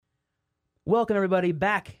Welcome, everybody,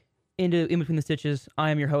 back into In Between the Stitches.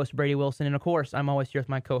 I am your host, Brady Wilson, and of course, I'm always here with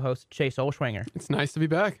my co-host, Chase Olschwanger. It's nice to be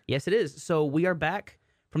back. Yes, it is. So we are back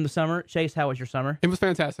from the summer. Chase, how was your summer? It was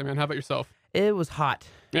fantastic, man. How about yourself? It was hot.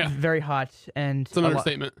 Yeah. Very hot, and It's an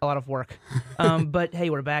understatement. A lot of work. But hey,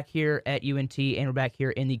 we're back here at UNT, and we're back here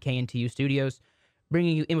in the KNTU studios,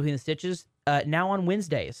 bringing you In Between the Stitches. Now on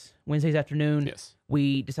Wednesdays afternoon, Yes.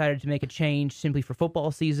 we decided to make a change simply for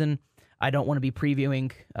football season. I don't want to be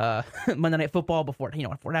previewing Monday Night Football before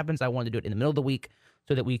it happens. I wanted to do it in the middle of the week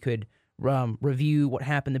so that we could review what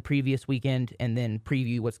happened the previous weekend and then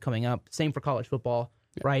preview what's coming up. Same for college football,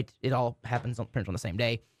 right? It all happens pretty much on the same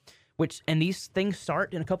day. And these things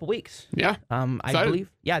start in a couple weeks. Yeah. I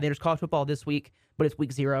believe. Yeah, there's college football this week, but it's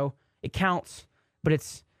week 0. It counts, but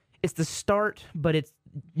it's the start, but it's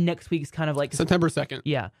next week's kind of like September 2nd.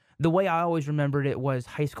 Yeah. The way I always remembered it was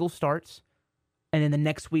high school starts, and then the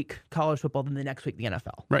next week college football, then the next week the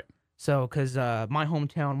NFL. Right. So, because my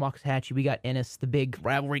hometown, Waxahachie, we got Ennis, the big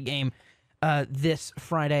rivalry game, this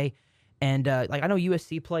Friday. And I know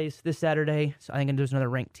USC plays this Saturday, so I think there's another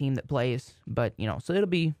ranked team that plays. But, so it'll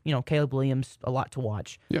be, Caleb Williams, a lot to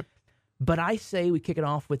watch. Yep. But I say we kick it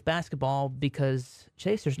off with basketball because,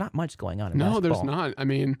 Chase, there's not much going on in basketball. No, there's not. I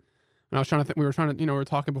mean, I was trying to think, we were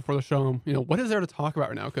talking before the show, what is there to talk about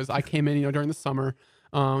right now? Because I came in, during the summer,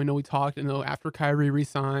 we talked, after Kyrie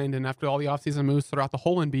re-signed and after all the offseason moves throughout the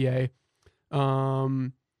whole NBA.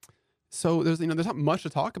 So there's not much to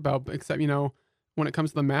talk about except, when it comes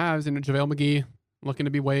to the Mavs, JaVale McGee looking to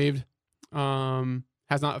be waived.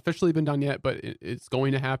 Has not officially been done yet, but it's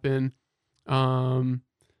going to happen.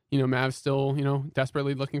 Mavs still,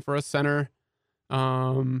 desperately looking for a center.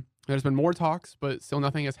 There's been more talks, but still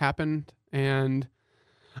nothing has happened. And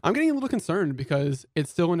I'm getting a little concerned because it's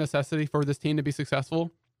still a necessity for this team to be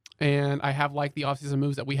successful. And I have liked the offseason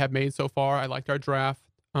moves that we have made so far. I liked our draft.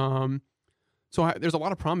 There's a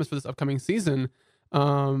lot of promise for this upcoming season.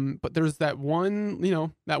 But there's that one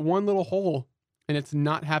little hole, and it's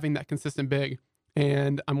not having that consistent big.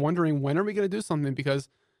 And I'm wondering, when are we going to do something? Because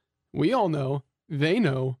we all know, they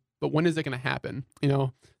know, but when is it going to happen?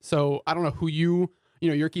 So I don't know who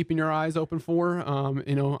you're keeping your eyes open for.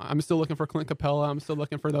 I'm still looking for Clint Capella. I'm still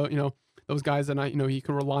looking for those guys that you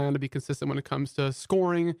can rely on to be consistent when it comes to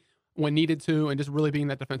scoring when needed to, and just really being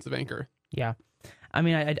that defensive anchor. Yeah. I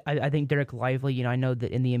mean, I think Derek Lively, I know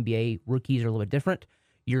that in the NBA, rookies are a little bit different.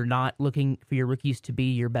 You're not looking for your rookies to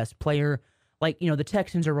be your best player. The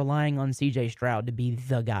Texans are relying on C.J. Stroud to be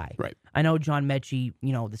the guy. Right. I know John Mechie,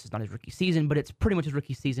 this is not his rookie season, but it's pretty much his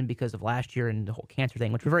rookie season because of last year and the whole cancer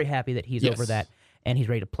thing, which we're very happy that he's over that and he's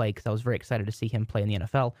ready to play because I was very excited to see him play in the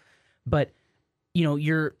NFL. But,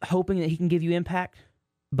 you're hoping that he can give you impact,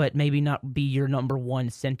 but maybe not be your number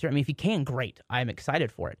one center. I mean, if he can, great. I'm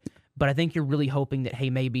excited for it. But I think you're really hoping that, hey,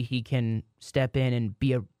 maybe he can step in and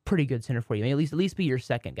be a pretty good center for you. Maybe at least be your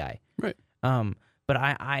second guy. Right. But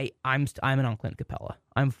I'm in on Clint Capella.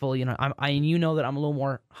 I'm fully, that I'm a little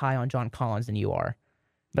more high on John Collins than you are.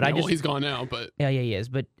 But he's gone now, but yeah, he is.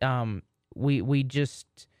 But we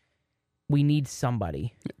need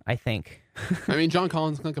somebody, I think. I mean, John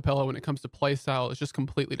Collins and Clint Capella, when it comes to play style, is just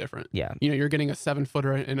completely different. Yeah. You're getting a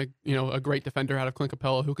 7-footer and a great defender out of Clint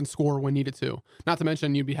Capella who can score when needed to. Not to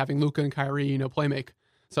mention you'd be having Luka and Kyrie, play make.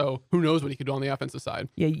 So who knows what he could do on the offensive side.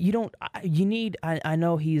 Yeah, I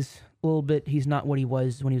know he's not what he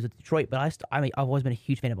was when he was at Detroit, but I've always been a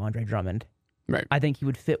huge fan of Andre Drummond. Right. I think he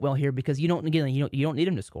would fit well here because you don't need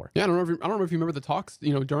him to score. Yeah, I don't know if you remember the talks,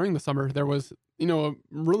 during the summer, there was, a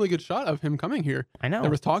really good shot of him coming here. I know. There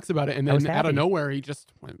was talks about it, and then out of nowhere, he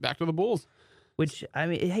just went back to the Bulls. Which, I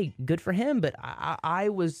mean, hey, good for him, but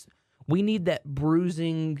we need that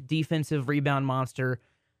bruising defensive rebound monster,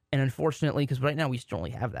 and unfortunately, because right now we just don't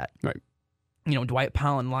really have that. Right. Dwight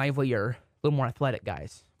Powell and Lively are a little more athletic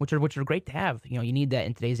guys, which are great to have. You need that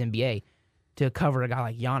in today's NBA to cover a guy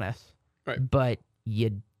like Giannis. Right. But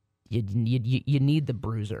you need the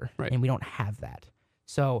bruiser, right, and we don't have that.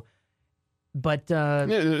 So, but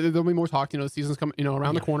there'll be more talk. The season's coming,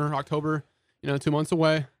 around the corner, October. 2 months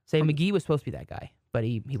away. Say McGee was supposed to be that guy, but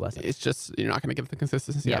he wasn't. It's just you're not going to get the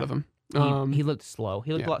consistency out of him. He looked slow.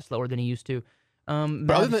 He looked a lot slower than he used to.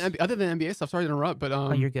 But other than NBA stuff, sorry to interrupt, but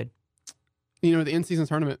oh, you're good. The in-season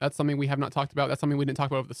tournament, that's something we have not talked about. That's something we didn't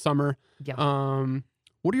talk about over the summer. Yeah.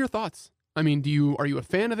 What are your thoughts? I mean, are you a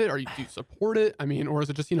fan of it? Do you support it? I mean, or is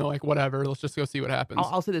it just, whatever, let's just go see what happens?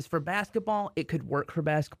 I'll say this, for basketball, it could work for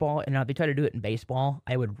basketball, and now if they try to do it in baseball,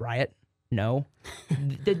 I would riot. No.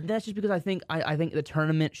 That's just because I think the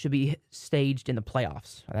tournament should be staged in the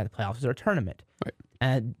playoffs. The playoffs are a tournament.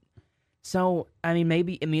 Right. So, it'll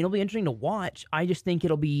be interesting to watch. I just think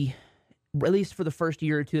it'll be at least for the first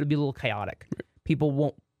year or two, it'll be a little chaotic. Right. People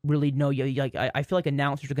won't really know you. Like I feel like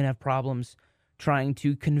announcers are going to have problems trying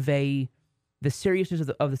to convey the seriousness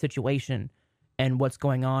of the situation and what's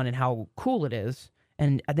going on and how cool it is.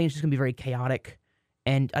 And I think it's just going to be very chaotic.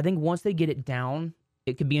 And I think once they get it down,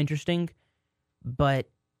 it could be interesting. But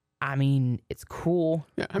I mean, it's cool.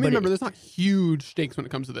 Yeah, I mean, remember, there's not huge stakes when it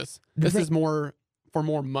comes to this. This is more for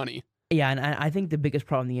more money. Yeah, and I think the biggest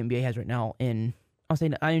problem the NBA has right now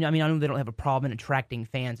I know they don't have a problem in attracting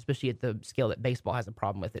fans, especially at the scale that baseball has a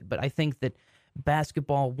problem with it. But I think that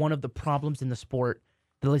basketball, one of the problems in the sport,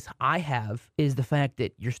 that at least I have, is the fact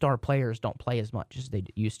that your star players don't play as much as they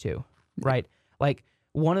used to, right? Like,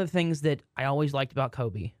 one of the things that I always liked about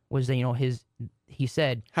Kobe was that, he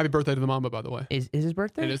said... Happy birthday to the Mamba, by the way. Is his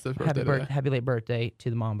birthday? It is his birthday. Happy late birthday to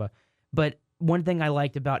the Mamba. But one thing I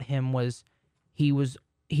liked about him was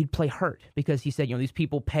he'd play hurt because he said, these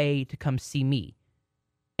people pay to come see me,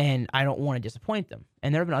 and I don't want to disappoint them.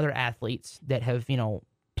 And there have been other athletes that have,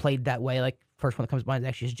 played that way. Like, first one that comes to mind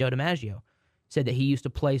is Joe DiMaggio. Said that he used to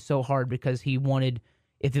play so hard because he wanted,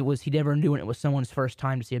 he'd never knew it was someone's first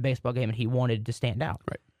time to see a baseball game, and he wanted to stand out.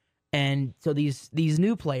 Right. And so these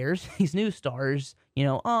new players, these new stars,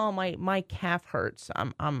 my calf hurts.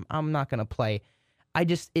 I'm not gonna play.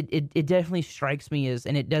 It definitely strikes me as,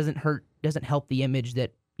 and it doesn't help the image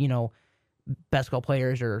that, basketball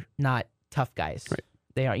players are not tough guys. Right.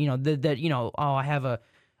 They are, I have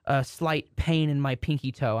a slight pain in my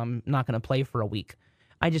pinky toe, I'm not gonna play for a week.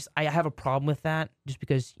 I have a problem with that, just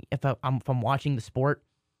because if I'm watching the sport,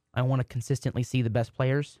 I want to consistently see the best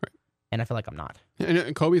players. Right. And I feel like I'm not.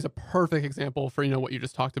 And Kobe's a perfect example for, what you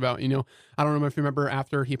just talked about. I don't know if you remember,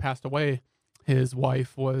 after he passed away, his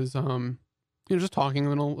wife was, just talking, a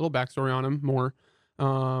little backstory on him more.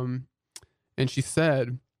 And she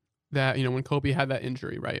said that, when Kobe had that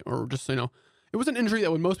injury, right, or just, it was an injury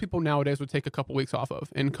that most people nowadays would take a couple weeks off of.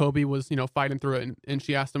 And Kobe was, fighting through it. And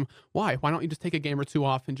she asked him, why? Why don't you just take a game or two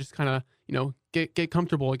off and just kind of, get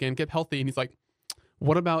comfortable again, get healthy? And he's like,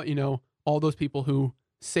 what about, all those people who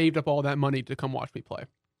saved up all that money to come watch me play?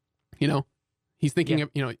 He's thinking of,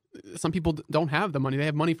 some people don't have the money. They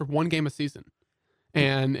have money for one game a season.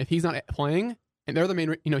 And if he's not playing, and they're the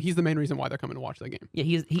main, he's the main reason why they're coming to watch that game. Yeah,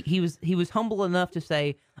 he was humble enough to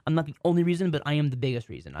say, I'm not the only reason, but I am the biggest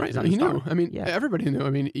reason. Right, he knew. I mean, everybody knew. I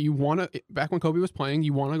mean, you want to, back when Kobe was playing,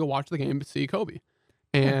 you want to go watch the game to see Kobe.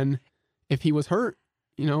 And if he was hurt,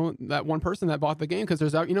 that one person that bought the game, because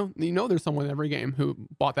there's there's someone in every game who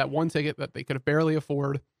bought that one ticket that they could have barely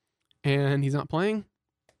afford, and he's not playing.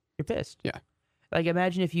 You're pissed. Yeah. Like,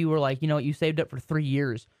 imagine if you were like, you saved up for 3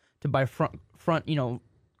 years to buy front,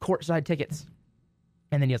 courtside tickets,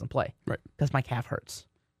 and then he doesn't play. Right. Because my calf hurts.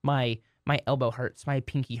 My elbow hurts. My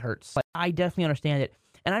pinky hurts. Like, I definitely understand it.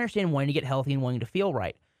 And I understand wanting to get healthy and wanting to feel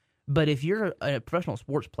right. But if you're a professional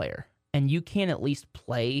sports player and you can at least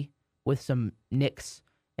play with some nicks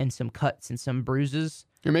and some cuts and some bruises,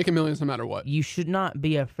 you're making millions no matter what. You should not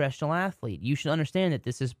be a professional athlete. You should understand that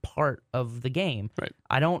this is part of the game. Right.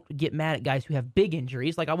 I don't get mad at guys who have big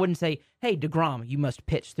injuries. Like, I wouldn't say, hey, DeGrom, you must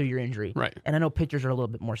pitch through your injury. Right. And I know pitchers are a little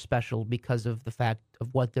bit more special because of the fact of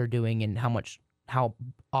what they're doing and how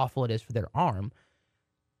awful it is for their arm.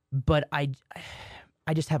 But I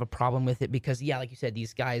just have a problem with it because, like you said,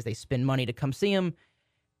 these guys, they spend money to come see them,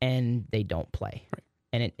 and they don't play. Right.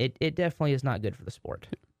 And it definitely is not good for the sport.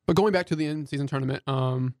 But going back to the in-season tournament,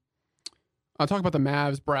 I'll talk about the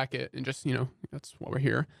Mavs bracket, and just, that's why we're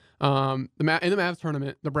here. In the Mavs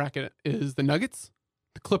tournament, the bracket is the Nuggets,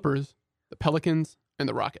 the Clippers, the Pelicans, and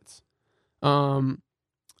the Rockets.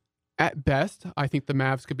 At best, I think the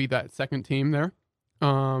Mavs could be that second team there.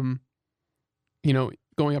 Going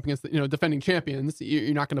up against the, defending champions,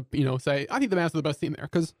 you're not going to, say, I think the Mavs are the best team there,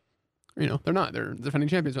 because, they're not. They're defending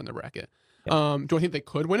champions on their bracket. Yeah. Do I think they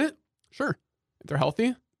could win it? Sure. If they're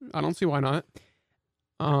healthy, I don't see why not.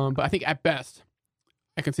 But I think at best,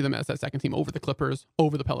 I can see them as that second team over the Clippers,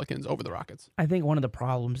 over the Pelicans, over the Rockets. I think one of the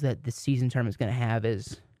problems that the season tournament is going to have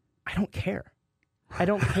is I don't care. I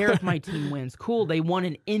don't care if my team wins. Cool, they won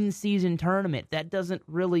an in-season tournament. That doesn't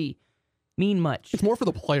really mean much. It's more for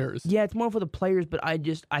the players. Yeah, it's more for the players, but I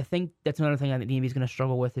think that's another thing I think the NBA is going to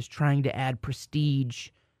struggle with, is trying to add prestige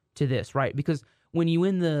to this, right? Because when you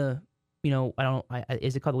win the,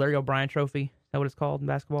 is it called the Larry O'Brien Trophy? Is that what it's called in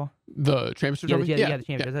basketball? The championship trophy? Yeah, the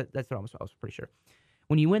championship. Yeah. That's what I was pretty sure.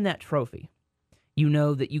 When you win that trophy, you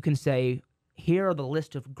know that you can say, here are the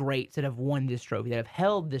list of greats that have won this trophy, that have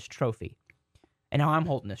held this trophy. And now I'm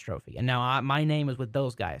holding this trophy. And now my name is with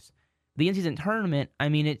those guys. The in-season tournament, I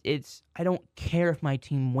mean, it's I don't care if my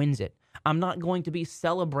team wins it. I'm not going to be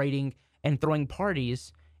celebrating and throwing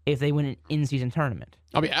parties if they win an in-season tournament.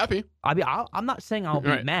 I'll be happy. I'm not saying I'll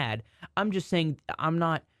be mad. I'm just saying I'm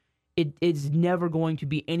not. It's never going to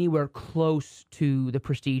be anywhere close to the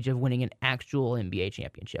prestige of winning an actual NBA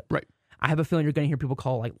championship. Right. I have a feeling you're going to hear people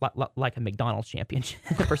call like a McDonald's championship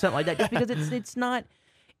or something like that, just because it's not.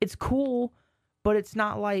 It's cool, but it's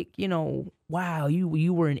not like, wow,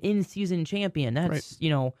 you were an in-season champion. That's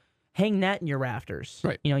hang that in your rafters.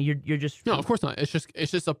 Right. You're just no, of course not. It's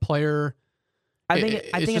just a player. I think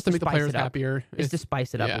it's to make the players happier. It's to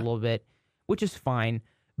spice it up a little bit, which is fine.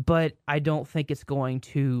 But I don't think it's going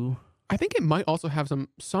to. I think it might also have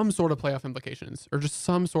some sort of playoff implications, or just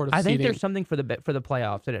some sort of. I think seeding. there's something for the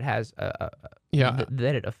playoffs that it has. That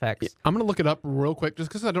it affects. I'm gonna look it up real quick, just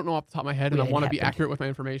because I don't know off the top of my head, and I want to be accurate with my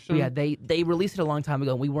information. Yeah, they released it a long time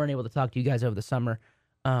ago, and we weren't able to talk to you guys over the summer,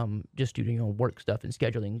 just due to work stuff and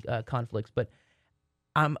scheduling conflicts. But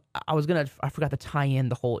I forgot to tie in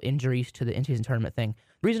the whole injuries to the in-season tournament thing.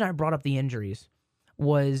 The reason I brought up the injuries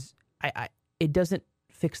was it doesn't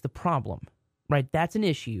fix the problem, right? That's an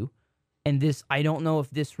issue, and I don't know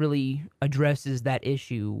if this really addresses that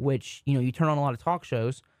issue. Which you turn on a lot of talk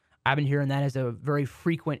shows. I've been hearing that as a very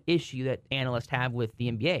frequent issue that analysts have with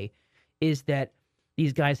the NBA, is that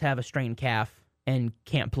these guys have a strained calf and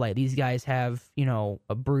can't play. These guys have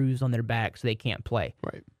a bruise on their back, so they can't play.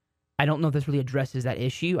 Right. I don't know if this really addresses that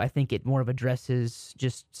issue. I think it more of addresses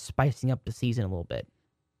just spicing up the season a little bit.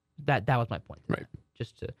 That was my point. Right.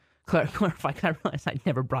 Just to clarify, I realized I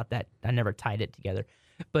never brought that. I never tied it together.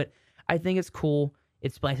 But I think it's cool.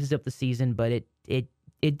 It spices up the season, but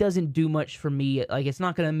it doesn't do much for me. Like, it's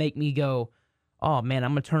not going to make me go, oh man,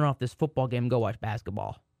 I'm going to turn off this football game and go watch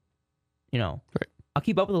basketball. Right. I'll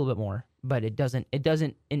keep up a little bit more, but it doesn't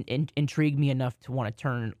intrigue me enough to want to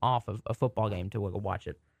turn off a football game to go watch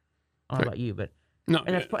it. I don't know about you, but no,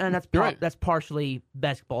 that's partially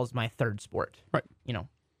basketball is my third sport. Right.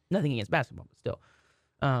 Nothing against basketball, but still.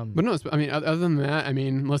 But no, other than that,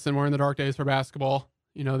 listen, we're in the dark days for basketball.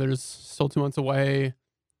 There's still 2 months away.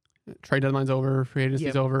 Trade deadline's over. Free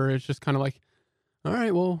agency's over. It's just kind of like, all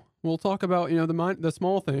right, well, we'll talk about the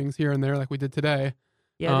small things here and there, like we did today.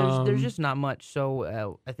 Yeah, there's just not much.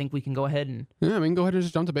 So I think we can go ahead and we can go ahead and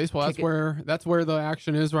just jump to baseball. That's where the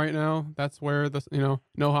action is right now. That's where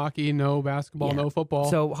no hockey, no basketball, no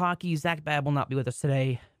football. So hockey, Zach Babb will not be with us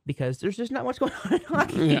today because there's just not much going on in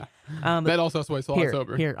hockey. Yeah, that also has to wait till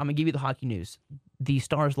October. Here, I'm gonna give you the hockey news. The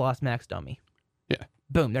Stars lost Max Domi. Yeah.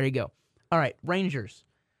 Boom. There you go. All right, Rangers.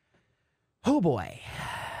 Oh boy,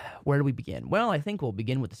 where do we begin? Well, I think we'll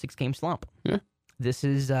begin with the 6-game slump. Yeah. This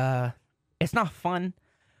is it's not fun.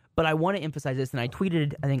 But I want to emphasize this, and I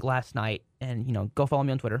tweeted, I think, last night, and, go follow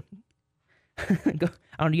me on Twitter. I don't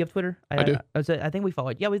know, do you have Twitter? I do. I think we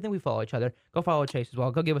follow. Yeah, we think we follow each other. Go follow Chase as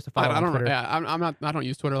well. Go give us a follow on Twitter. I don't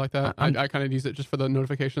use Twitter like that. I kind of use it just for the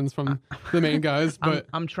notifications from the main guys. But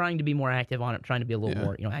I'm trying to be more active on it. I'm trying to be a little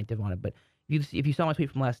more, active on it. But if you saw my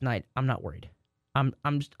tweet from last night, I'm not worried. I'm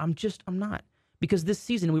not. Because this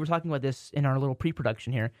season, we were talking about this in our little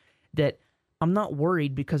pre-production here, that I'm not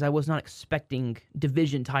worried because I was not expecting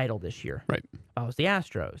division title this year. Right. If I was the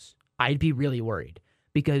Astros, I'd be really worried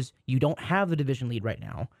because you don't have the division lead right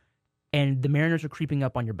now, and the Mariners are creeping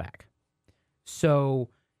up on your back. So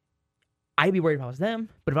I'd be worried if I was them,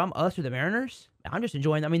 but if I'm us or the Mariners, I'm just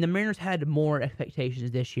enjoying. The Mariners had more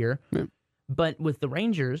expectations this year, but with the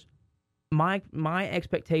Rangers, my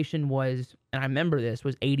expectation was, and I remember this,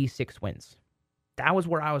 was 86 wins. That was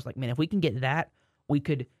where I was like, man, if we can get that, we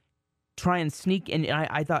could try and sneak in.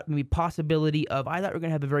 I thought maybe possibility of, I thought we were going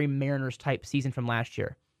to have a very Mariners type season from last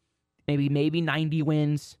year. Maybe 90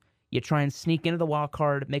 wins. You try and sneak into the wild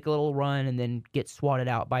card, make a little run, and then get swatted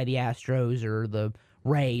out by the Astros or the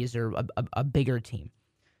Rays or a bigger team.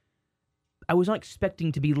 I was not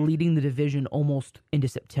expecting to be leading the division almost into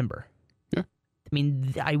September. Yeah.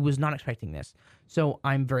 I was not expecting this. So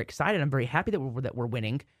I'm very excited. I'm very happy that we're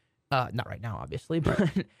winning. Not right now, obviously, but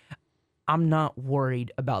I'm not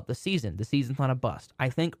worried about the season. The season's not a bust. I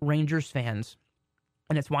think Rangers fans,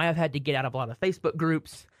 and it's why I've had to get out of a lot of Facebook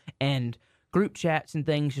groups and group chats and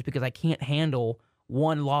things, just because I can't handle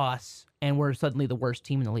one loss and we're suddenly the worst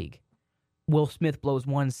team in the league. Will Smith blows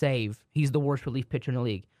one save. He's the worst relief pitcher in the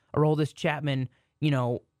league. Aroldis Chapman,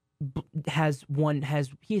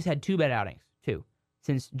 he's had 2 bad outings,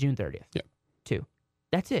 since June 30th. Yeah. 2.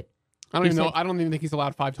 That's it. I don't even think he's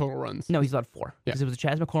allowed 5 total runs. No, he's allowed 4. Because it was a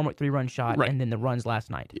Chas McCormick 3-run shot, and then the runs last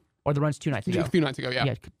night. Or the runs 2 nights ago. A few nights ago, yeah.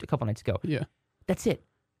 Yeah, a couple nights ago. Yeah. That's it.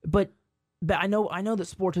 But I know that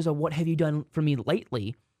sports is a what have you done for me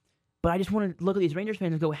lately, but I just want to look at these Rangers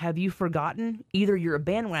fans and go, have you forgotten? Either you're a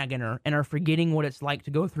bandwagoner and are forgetting what it's like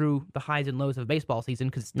to go through the highs and lows of a baseball season,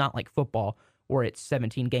 because it's not like football where it's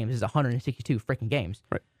 17 games, it's 162 freaking games.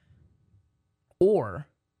 Right. Or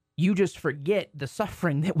you just forget the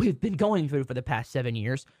suffering that we've been going through for the past 7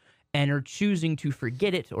 years and are choosing to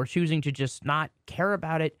forget it or choosing to just not care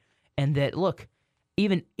about it. And that, look,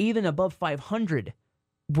 even above 500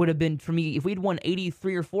 would have been, for me, if we'd won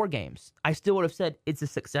 83 or 4 games, I still would have said it's a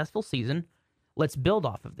successful season. Let's build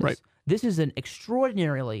off of this. Right. This is an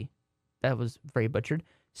extraordinarily, that was very butchered,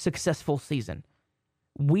 successful season.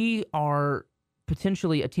 We are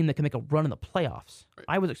potentially a team that can make a run in the playoffs. Right.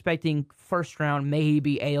 I was expecting first round,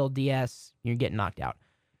 maybe ALDS, you're getting knocked out.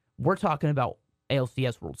 We're talking about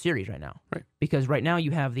ALCS World Series right now. Right. Because right now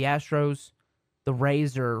you have the Astros, the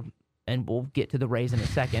Rays and we'll get to the Rays in a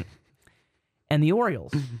second, and the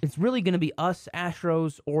Orioles. It's really going to be us,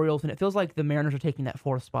 Astros, Orioles, and it feels like the Mariners are taking that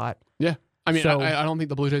 4th spot. Yeah. I mean, So- I don't think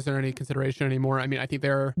the Blue Jays are any consideration anymore. I mean, I think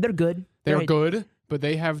they're good. They're good, but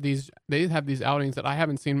they have these outings that I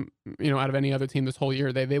haven't seen, out of any other team this whole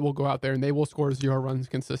year. They will go out there and they will score 0 runs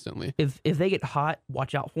consistently. If they get hot,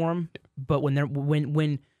 watch out for them. Yeah. But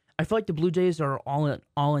when I feel like the Blue Jays are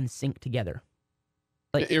all in sync together.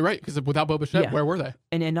 Like, you're right, because without Bo Bichette, where were they?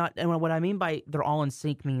 And what I mean by they're all in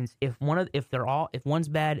sync means if one's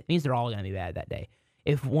bad, it means they're all going to be bad that day.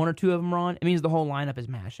 If 1 or 2 of them are on, it means the whole lineup is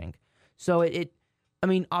mashing. So I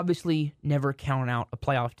mean, obviously, never count out a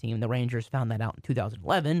playoff team. The Rangers found that out in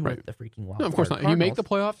 2011 with the freaking wild. No, of course not. If you make the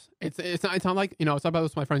playoffs, it's not like, I was talking about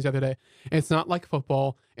this with my friends the other day. It's not like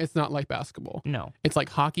football. It's not like basketball. No, it's like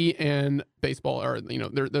hockey and baseball, or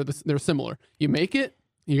they're similar. You make it,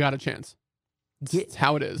 you got a chance. It's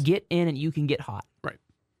how it is. Get in and you can get hot. Right.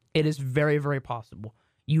 It is very, very possible.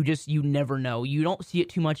 You never know. You don't see it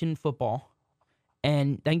too much in football,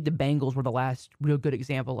 and I think the Bengals were the last real good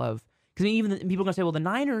example of. Because even people are going to say, well,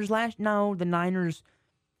 the Niners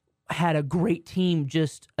had a great team,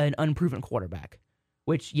 just an unproven quarterback,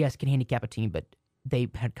 which, yes, can handicap a team, but they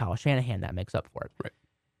had Kyle Shanahan that makes up for it. Right.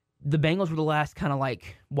 The Bengals were the last kind of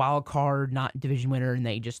like wild card, not division winner, and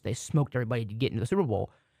they smoked everybody to get into the Super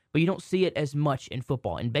Bowl. But you don't see it as much in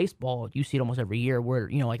football. In baseball, you see it almost every year where,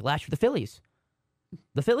 like last year, the Phillies.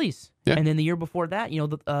 Yeah. And then the year before that,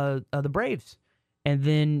 the Braves. And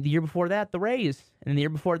then the year before that, the Rays. And the year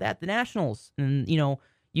before that, the Nationals. And,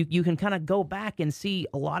 you can kind of go back and see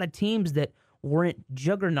a lot of teams that weren't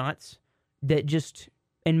juggernauts that just,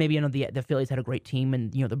 and maybe the Phillies had a great team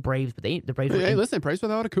and, the Braves, but the Braves Hey, listen, Braves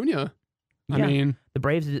without Acuna. I mean, the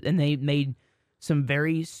Braves, and they made some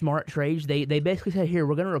very smart trades. They basically said, here,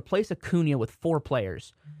 we're going to replace Acuna with 4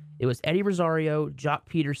 players. It was Eddie Rosario, Jock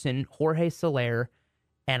Peterson, Jorge Soler,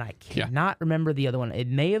 and I cannot remember the other one. It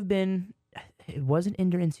may have been... It wasn't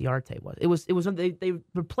Ender Inciarte. They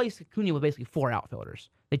replaced Acuna with basically 4 outfielders.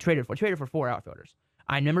 They traded for 4 outfielders.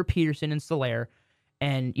 I remember Peterson and Soler,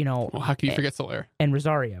 and well, how can you forget Soler and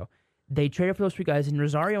Rosario? They traded for those 3 guys, and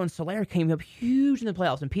Rosario and Soler came up huge in the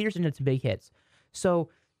playoffs, and Peterson had some big hits. So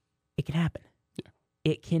it can happen. Yeah,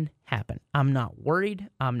 it can happen. I'm not worried.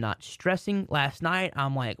 I'm not stressing. Last night,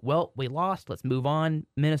 I'm like, well, we lost. Let's move on.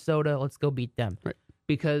 Minnesota, let's go beat them. Right.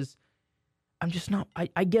 Because I'm just not.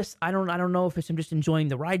 I guess I don't know if I'm just enjoying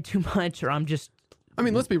the ride too much, or I'm just. I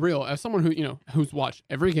mean, let's be real. As someone who's watched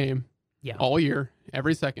every game, all year,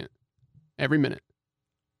 every second, every minute,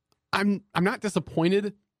 I'm not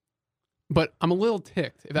disappointed, but I'm a little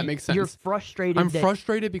ticked. If that makes sense. You're frustrated. I'm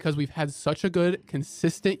frustrated because we've had such a good,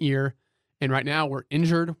 consistent year, and right now we're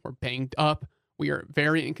injured, we're banged up, we are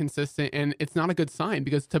very inconsistent, and it's not a good sign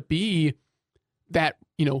because to be that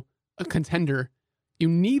a contender. You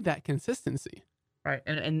need that consistency. Right.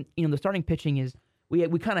 And the starting pitching is we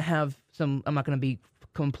kind of have some. I'm not going to be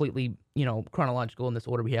completely chronological in this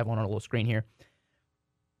order we have on our little screen here,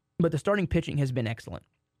 but the starting pitching has been excellent.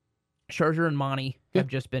 Scherzer and Monty have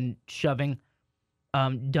just been shoving.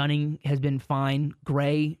 Dunning has been fine.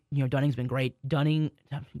 Gray, Dunning's been great.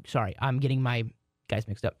 Sorry, I'm getting my guys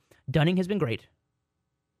mixed up. Dunning has been great.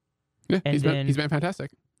 Yeah, he's been fantastic.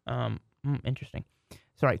 Interesting.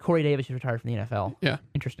 Sorry, Corey Davis is retired from the NFL. Yeah.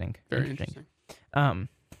 Interesting. Very interesting.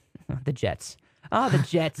 The Jets. Oh, the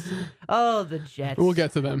Jets. Oh, the Jets. We'll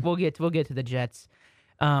get to them. We'll get to the Jets.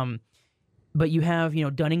 But you have,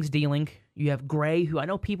 Dunning's dealing. You have Gray, who I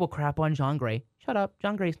know people crap on John Gray. Shut up.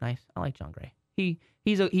 John Gray's nice. I like John Gray.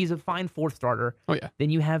 He's a fine 4th starter. Oh, yeah.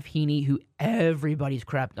 Then you have Heaney, who everybody's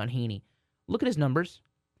crapped on Heaney. Look at his numbers.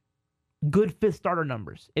 Good 5th starter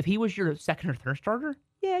numbers. If he was your 2nd or 3rd starter,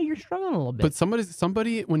 yeah, you're struggling a little bit. But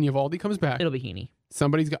somebody, when Eovaldi comes back, it'll be Heaney.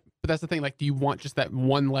 Somebody's got. But that's the thing. Like, do you want just that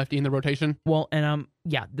one lefty in the rotation? Well, and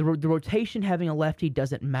the rotation having a lefty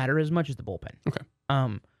doesn't matter as much as the bullpen.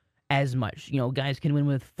 Okay. As much. Guys can win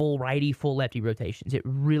with full righty, full lefty rotations. It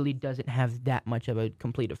really doesn't have that much of a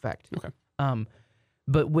complete effect. Okay.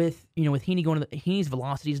 But with Heaney Heaney's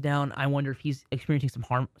velocity's down. I wonder if he's experiencing some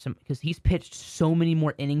harm, because he's pitched so many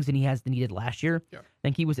more innings than he did last year. Yeah. I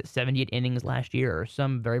think he was at 78 innings last year, or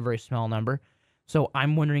some very, very small number. So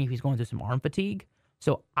I'm wondering if he's going through some arm fatigue.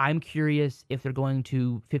 So I'm curious if they're going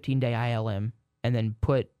to 15-day ILM and then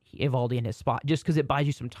put Eovaldi in his spot, just because it buys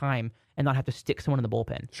you some time and not have to stick someone in the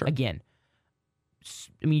bullpen. Sure. Again,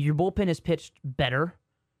 I mean, your bullpen has pitched better.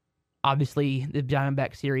 Obviously, the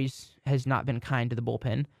Diamondback series has not been kind to the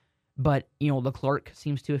bullpen, but Leclerc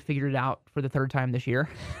seems to have figured it out for the third time this year.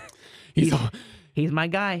 He's my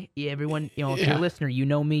guy. Yeah, everyone, if you're a listener, you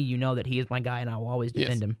know me, you know that he is my guy, and I will always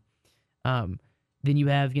defend him. Then you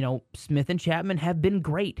have, Smith and Chapman have been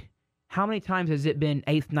great. How many times has it been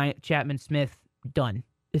 8th, 9th, Chapman, Smith, done?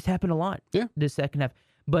 This happened a lot. Yeah. This second half,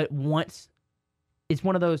 but once, it's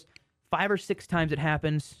one of those 5 or 6 times it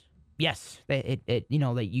happens. Yes, they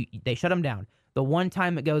shut him down. The one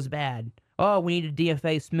time it goes bad, we need to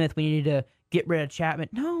DFA Smith. We need to get rid of Chapman.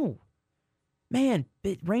 No, man,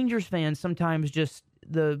 Rangers fans sometimes just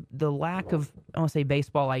the lack of, I don't want to say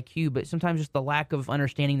baseball IQ, but sometimes just the lack of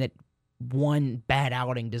understanding that one bad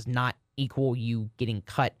outing does not equal you getting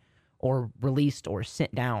cut or released or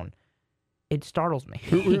sent down. It startles me.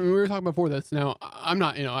 we were talking before this. Now, I'm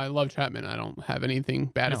not, I love Chapman. I don't have anything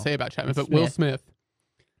bad to say about Chapman, but Will Smith,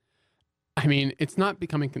 I mean, it's not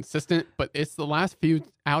becoming consistent, but it's the last few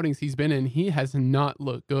outings he's been in, he has not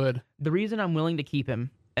looked good. The reason I'm willing to keep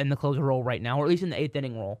him in the closer role right now, or at least in the 8th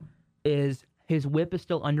inning role, is his whip is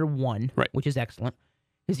still under 1, right, which is excellent.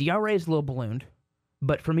 His ERA is a little ballooned,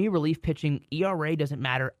 but for me, relief pitching, ERA doesn't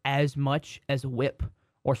matter as much as whip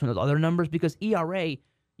or some of those other numbers, because ERA,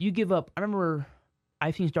 you give up. I remember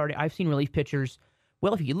I've seen relief pitchers,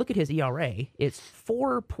 well, if you look at his ERA, it's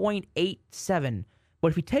 4.87. But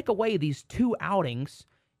if you take away these 2 outings,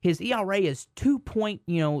 his ERA is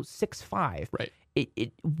 2.65. Right.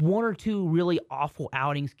 It 1 or 2 really awful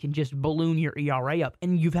outings can just balloon your ERA up,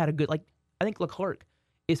 and you've had a good, I think Leclerc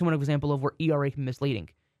is one example of where ERA can be misleading.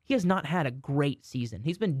 He has not had a great season.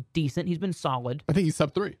 He's been decent. He's been solid. I think he's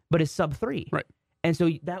sub-3. But it's sub-3. Right. And so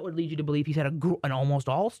that would lead you to believe he's had an almost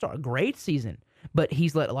all-star, great season. But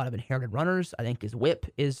he's let a lot of inherited runners. I think his whip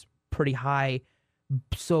is pretty high.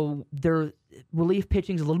 So their relief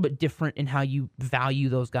pitching is a little bit different in how you value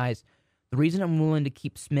those guys. The reason I'm willing to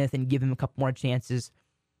keep Smith and give him a couple more chances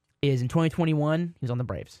is in 2021, he was on the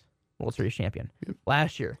Braves, World Series champion. Yep.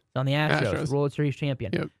 Last year, on the Astros, World Series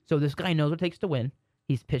champion. Yep. So this guy knows what it takes to win.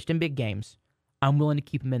 He's pitched in big games. I'm willing to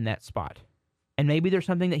keep him in that spot. And maybe there's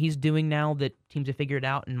something that he's doing now that teams have figured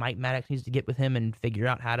out, and Mike Maddox needs to get with him and figure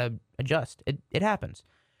out how to adjust. It happens.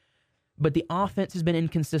 But the offense has been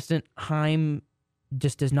inconsistent. Heim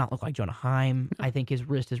just does not look like Jonah Heim. I think his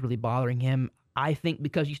wrist is really bothering him. I think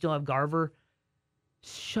because you still have Garver,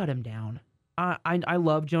 shut him down. I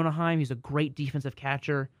love Jonah Heim. He's a great defensive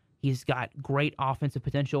catcher. He's got great offensive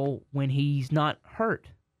potential when he's not hurt.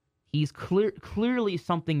 He's clearly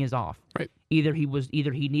something is off. Right. Either he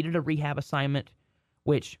needed a rehab assignment,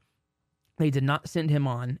 which they did not send him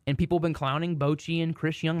on, and people have been clowning Bochy and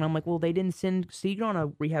Chris Young, and I'm like, well, they didn't send Seager on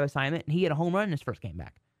a rehab assignment, and he had a home run in his first game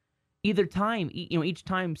back. Each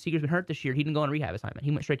time Seager's been hurt this year, he didn't go on a rehab assignment.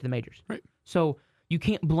 He went straight to the majors. Right. So you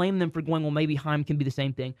can't blame them for going, well, maybe Heim can be the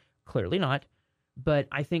same thing. Clearly not. But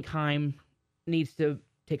I think Heim needs to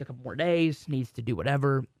take a couple more days, needs to do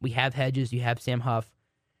whatever. We have Hedges. You have Sam Huff.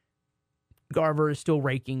 Garver is still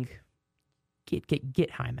raking.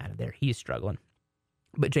 Get Heim out of there. He is struggling.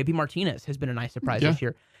 But JP Martinez has been a nice surprise this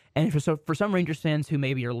year. And for some Rangers fans who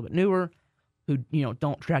maybe are a little bit newer, who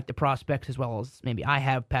don't track the prospects as well as maybe I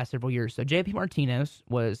have past several years. So JP Martinez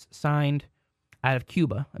was signed out of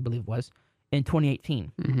Cuba, I believe it was, in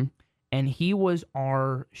 2018. Mm-hmm. And he was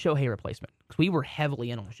our Shohei replacement, because we were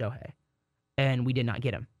heavily in on Shohei, and we did not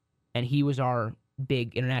get him. And he was our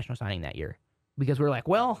big international signing that year, because we were like,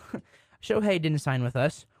 well, Shohei didn't sign with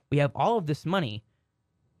us. We have all of this money.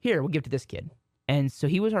 Here, we'll give it to this kid. And so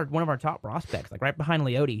he was one of our top prospects, like right behind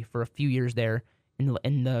Leote for a few years there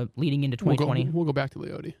in the leading into 2020. We'll go back to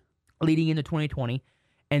Leote. Leading into 2020.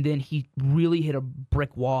 And then he really hit a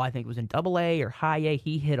brick wall. I think it was in Double-A or High-A.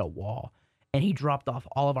 He hit a wall. And he dropped off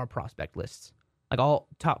all of our prospect lists. Like all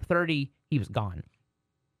top 30, he was gone.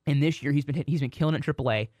 And this year he's been killing it in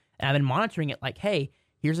Triple-A. And I've been monitoring it like, hey,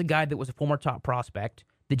 here's a guy that was a former top prospect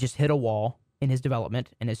that just hit a wall in his development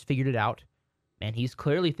and has figured it out. And he's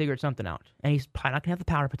clearly figured something out. And he's probably not going to have the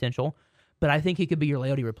power potential, but I think he could be your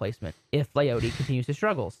Leote replacement if Leote continues his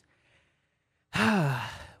struggles. I've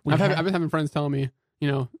been having friends telling me,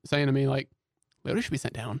 saying to me, like, Leote should be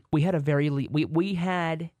sent down. We had we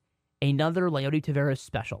had another Leote Taveras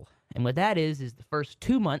special. And what that is the first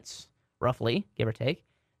 2 months roughly, give or take,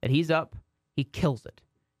 that he's up, he kills it.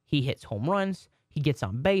 He hits home runs. He gets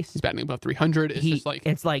on base. He's batting above 300.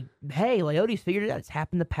 It's like, hey, Leote's figured it out. It's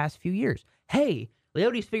happened the past few years. Hey,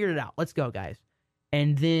 Leote's figured it out. Let's go, guys.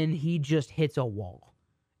 And then he just hits a wall.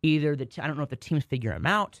 Either I don't know if the teams figure him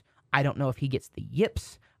out. I don't know if he gets the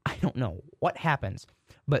yips. I don't know what happens.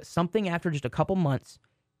 But something after just a couple months,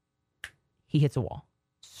 he hits a wall.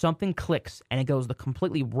 Something clicks, and it goes the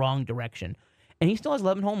completely wrong direction. And he still has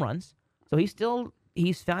 11 home runs. So he's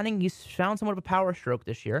found somewhat of a power stroke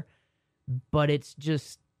this year. But it's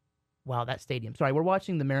just, wow, that stadium. Sorry, we're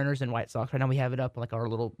watching the Mariners and White Sox right now. We have it up like our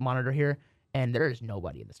little monitor here, and there is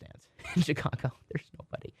nobody in the stands in Chicago. There's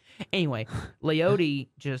nobody. Anyway, Leote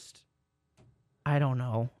just, I don't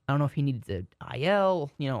know. I don't know if he needs an IL.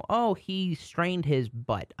 He strained his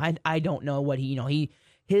butt. I don't know what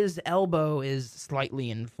his elbow is slightly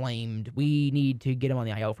inflamed. We need to get him on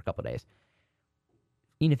the IL for a couple of days.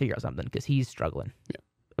 Need to figure out something because he's struggling. Yeah.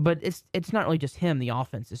 But it's not really just him. The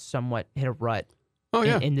offense is somewhat hit a rut. Oh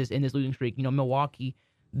yeah. In this losing streak, Milwaukee,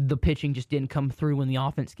 the pitching just didn't come through when the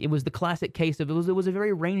offense. It was the classic case of it was a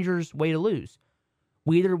very Rangers way to lose.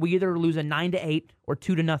 We either lose a 9-8 or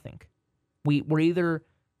 2-0. We're either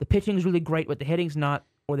the pitching's really great but the hitting's not,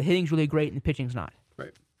 or the hitting's really great and the pitching's not.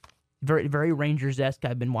 Right. Very very Rangers-esque.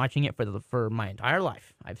 I've been watching it for my entire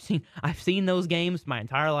life. I've seen those games my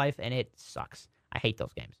entire life, and it sucks. I hate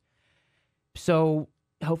those games. So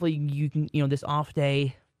hopefully you can, this off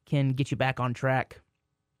day can get you back on track.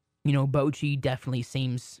 Bochy definitely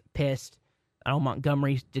seems pissed. I know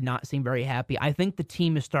Montgomery did not seem very happy. I think the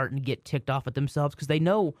team is starting to get ticked off at themselves because they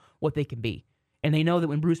know what they can be. And they know that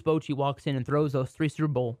when Bruce Bochy walks in and throws those three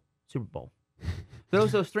throws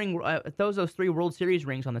those three World Series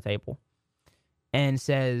rings on the table and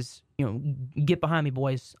says, get behind me,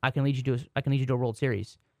 boys. I can lead you to a World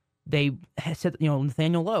Series. They said,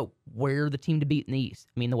 Nathaniel Lowe, we're the team to beat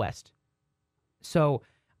in the West. So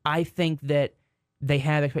I think that they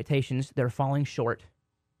have expectations. They're falling short.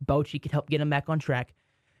 Bochy could help get them back on track.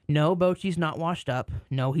 No, Bochy's not washed up.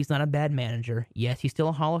 No, he's not a bad manager. Yes, he's still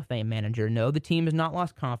a Hall of Fame manager. No, the team has not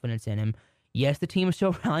lost confidence in him. Yes, the team is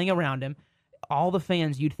still rallying around him. All the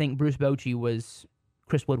fans, you'd think Bruce Bochy was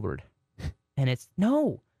Chris Woodward. And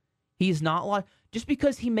no, he's not. Just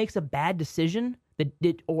because he makes a bad decision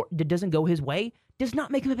that doesn't go his way does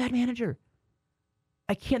not make him a bad manager.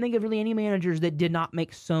 I can't think of really any managers that did not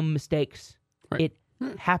make some mistakes. Right.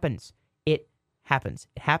 It happens. It happens.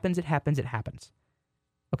 It happens. It happens. It happens.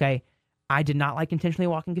 Okay? I did not like intentionally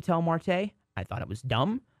walking Ketel Marte. I thought it was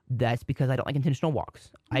dumb. That's because I don't like intentional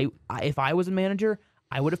walks. If I was a manager,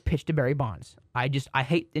 I would have pitched to Barry Bonds. I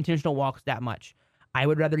hate intentional walks that much. I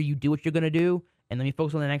would rather you do what you're going to do and let me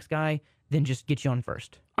focus on the next guy than just get you on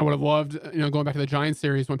first. I would have loved, going back to the Giants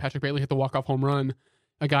series when Patrick Bailey hit the walk-off home run,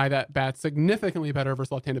 a guy that bats significantly better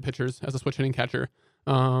versus left-handed pitchers as a switch-hitting catcher.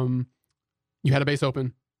 You had a base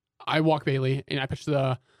open. I walk Bailey, and I pitched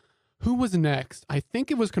who was next? I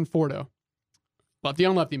think it was Conforto. Lefty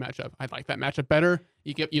on lefty matchup. I like that matchup better.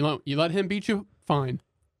 You let him beat you, fine.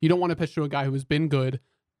 You don't want to pitch to a guy who has been good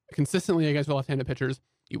consistently against left-handed pitchers.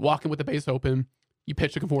 You walk in with the base open. You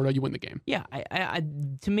pitch to Conforto, you win the game. Yeah,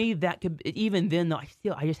 to me that could, even then though,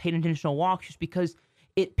 I just hate intentional walks just because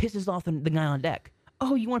it pisses off the guy on deck.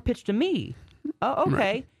 Oh, you want to pitch to me? Oh, okay.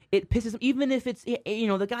 Right. It pisses him, even if it's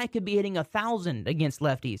the guy could be hitting 1,000 against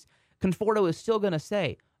lefties. Conforto is still going to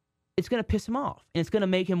say it's going to piss him off and it's going to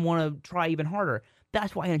make him want to try even harder.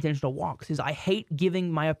 That's why intentional walks is I hate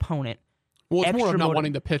giving my opponent. Well, it's more of not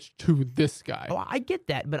wanting to pitch to this guy. Oh, I get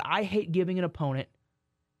that, but I hate giving an opponent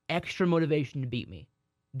extra motivation to beat me.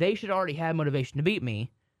 They should already have motivation to beat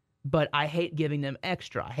me, but I hate giving them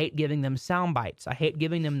extra. I hate giving them sound bites. I hate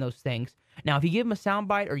giving them those things. Now, if you give them a sound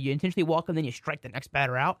bite or you intentionally walk them, then you strike the next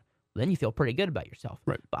batter out, then you feel pretty good about yourself.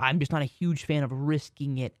 Right. But I'm just not a huge fan of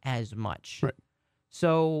risking it as much. Right.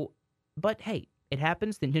 So, but hey, it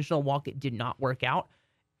happens. The intentional walk, it did not work out.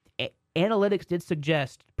 Analytics did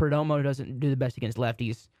suggest Perdomo doesn't do the best against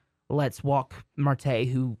lefties. Let's walk Marte,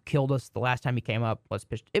 who killed us the last time he came up. Let's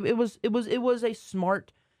pitch. It was a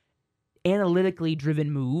smart, analytically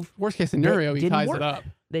driven move. Worst case scenario, he ties it up.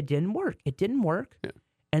 That didn't work. It didn't work, yeah.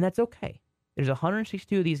 And that's okay. There's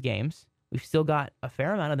 162 of these games. We've still got a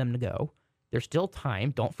fair amount of them to go. There's still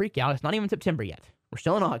time. Don't freak out. It's not even September yet. We're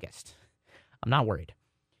still in August. I'm not worried.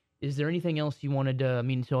 Is there anything else you wanted to?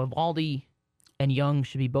 So Evaldi and Young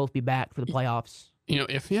should both be back for the playoffs.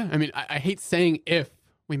 I hate saying if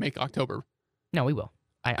we make October. No, we will.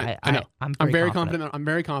 I know. I'm very confident. I'm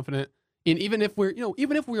very confident. And even if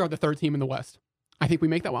we are the third team in the West, I think we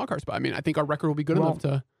make that wild card spot. I think our record will be good enough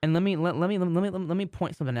to. And let me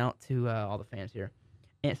point something out to all the fans here.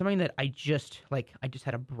 and it's something that I just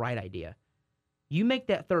had a bright idea. You make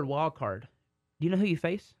that third wild card. Do you know who you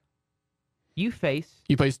face? You face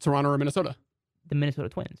Toronto or Minnesota. The Minnesota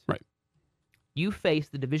Twins. Right. You face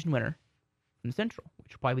the division winner from the Central,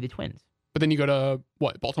 which will probably be the Twins. But then you go to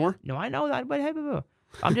what? Baltimore? No, I know that, but hey,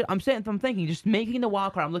 I'm thinking just making the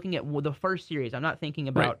wild card. I'm looking at the first series. I'm not thinking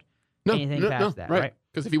about anything past that, right?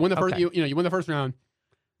 Because if you win the first, you win the first round.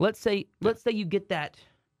 Let's say you get that.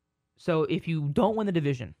 So if you don't win the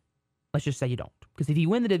division, let's just say you don't, because if you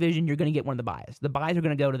win the division, you're going to get one of the byes. The byes are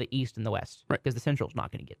going to go to the East and the West, right? Because the Central's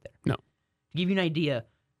not going to get there. No. To give you an idea,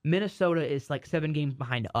 Minnesota is like 7 games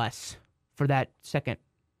behind us for that second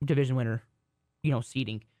division winner,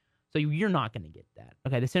 seeding. So you're not going to get that.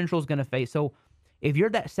 Okay, the Central's going to face. So if you're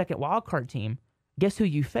that second wild card team, guess who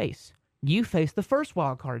you face? You face the first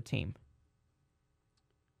wild card team.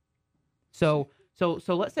 So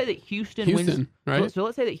let's say that Houston wins. Right? So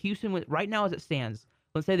let's say that Houston wins right now as it stands.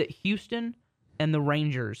 Let's say that Houston and the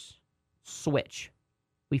Rangers switch.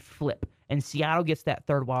 We flip, and Seattle gets that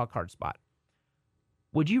third wild card spot.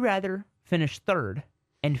 Would you rather finish third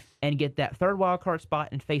and get that third wild card spot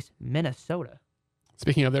and face Minnesota?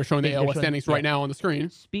 Speaking of, they're showing the AL standings right now on the screen.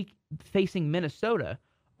 Facing Minnesota,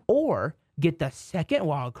 or get the second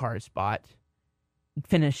wild card spot,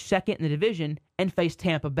 finish second in the division, and face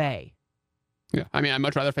Tampa Bay. Yeah, I mean, I'd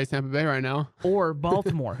much rather face Tampa Bay right now. Or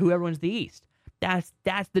Baltimore, whoever wins the East. That's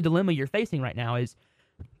the dilemma you're facing right now. Is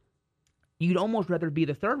you'd almost rather be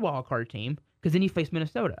the third wild card team, because then you face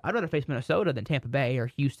Minnesota. I'd rather face Minnesota than Tampa Bay or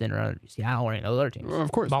Houston or Seattle or any other teams.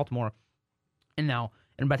 Of course, Baltimore. And I'm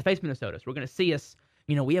about to face Minnesota, so we're going to see us.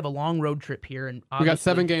 We have a long road trip here, and we got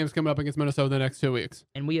 7 games coming up against Minnesota the next 2 weeks.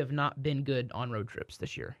 And we have not been good on road trips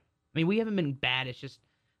this year. I mean, we haven't been bad. It's just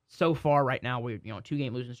so far right now. We're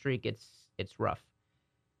 2-game losing streak. It's rough.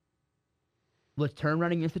 Let's turn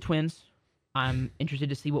running against the Twins. I'm interested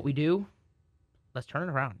to see what we do. Let's turn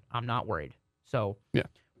it around. I'm not worried. So yeah,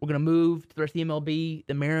 we're gonna move to the rest of the MLB.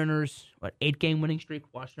 The Mariners, 8-game winning streak.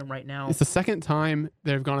 Watching them right now. It's the second time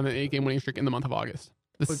they've gone on an 8-game winning streak in the month of August.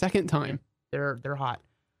 The second time. They're hot.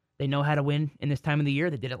 They know how to win in this time of the year.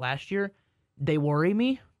 They did it last year. They worry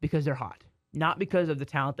me because they're hot, not because of the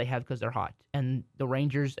talent they have, because they're hot. And the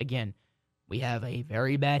Rangers, again, we have a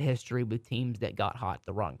very bad history with teams that got hot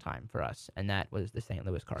the wrong time for us, and that was the St.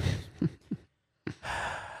 Louis Cardinals.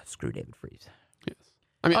 Screw David Freese. Yes,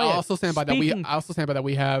 I mean, I'll also stand by that.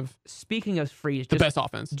 We have. Speaking of Freese, the best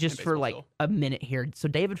offense, just for a minute here. So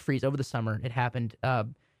David Freese, over the summer, it happened.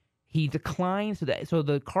 He declined, so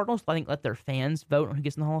the Cardinals, I think, let their fans vote on who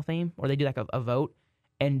gets in the Hall of Fame, or they do a vote,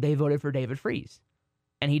 and they voted for David Freese,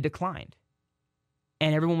 and he declined.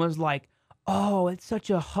 And everyone was like, "Oh, it's such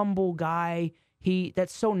a humble guy.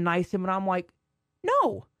 That's so nice of him." And I'm like,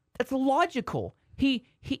 "No, that's illogical.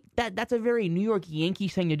 That's a very New York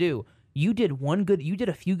Yankees thing to do. You did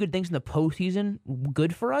a few good things in the postseason,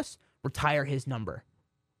 good for us. Retire his number.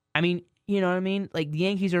 I mean." You know what I mean? Like, the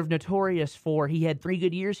Yankees are notorious for, he had 3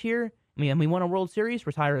 good years here. I mean, we won a World Series,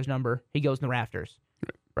 retire his number. He goes in the rafters.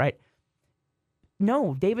 Right?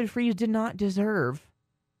 No, David Freese did not deserve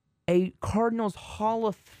a Cardinals Hall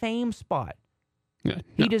of Fame spot. Yeah,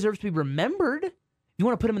 he deserves to be remembered. If you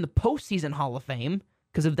want to put him in the postseason Hall of Fame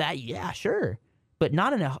because of that, yeah, sure. But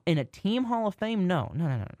not in a team Hall of Fame? No.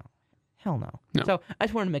 Hell no. So I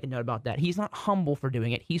just wanted to make a note about that. He's not humble for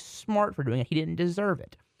doing it. He's smart for doing it. He didn't deserve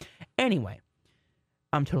it. Anyway,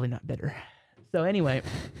 I'm totally not bitter. So anyway,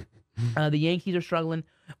 the Yankees are struggling.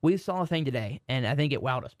 We saw a thing today, and I think it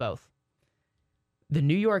wowed us both. The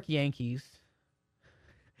New York Yankees,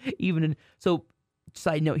 so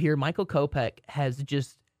side note here, Michael Kopech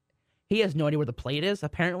he has no idea where the plate is.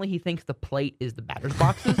 Apparently, he thinks the plate is the batter's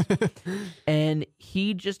boxes, and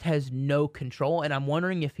he just has no control. And I'm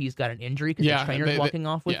wondering if he's got an injury because the trainer's walking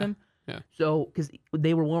off with him. Yeah. So, because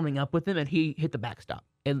they were warming up with him, and he hit the backstop.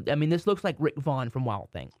 And I mean, this looks like Rick Vaughn from Wild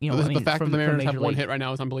Thing. The fact that the Mariners have one hit right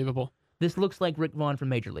now is unbelievable. This looks like Rick Vaughn from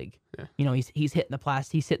Major League. Yeah. He's hitting the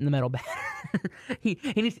plastic. He's hitting the metal batter. he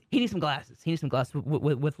needs some glasses. He needs some glasses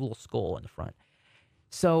with a little skull in the front.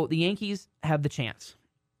 So the Yankees have the chance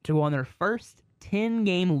to go on their first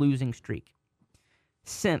 10-game losing streak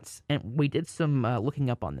since, and we did some looking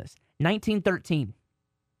up on this, 1913.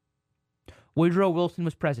 Woodrow Wilson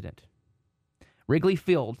was president. Wrigley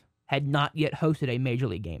Field had not yet hosted a Major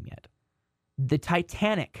League game yet. The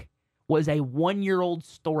Titanic was a 1-year-old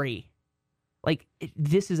story.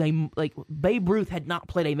 Babe Ruth had not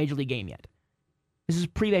played a Major League game yet. This is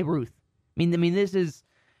pre-Babe Ruth. I mean, this is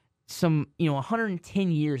some,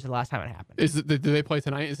 110 years the last time it happened. Do they play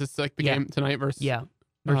tonight? Is this like the game tonight versus? Yeah,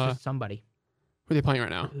 versus somebody. Who are they playing right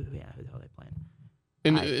now? Who the hell are they playing?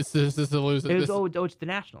 And it's to lose. It's the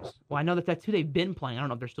Nationals. Well, I know that's who they've been playing. I don't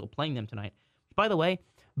know if they're still playing them tonight. By the way,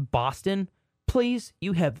 Boston, please,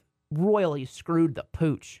 you have royally screwed the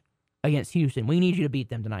pooch against Houston. We need you to beat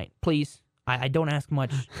them tonight, please. I don't ask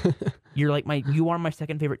much. You are my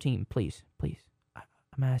second favorite team. Please.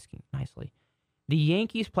 I'm asking nicely. The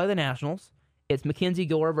Yankees play the Nationals. It's Mackenzie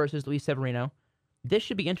Gore versus Luis Severino. This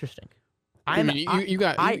should be interesting. You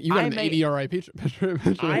got an 80 ERA pitcher.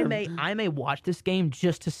 I may watch this game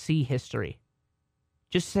just to see history.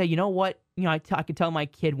 Just to say, you know what? I could tell my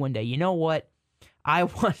kid one day, you know what? I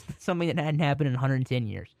watched something that hadn't happened in 110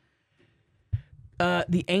 years.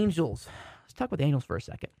 The Angels. Let's talk about the Angels for a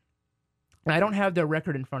second. I don't have their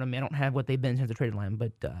record in front of me. I don't have what they've been since the trade deadline,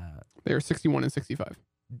 but they're 61-65.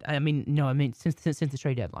 Since the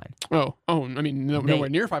trade deadline. Nowhere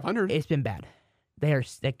near 500. It's been bad. They are,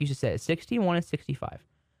 like you just said, 61-65.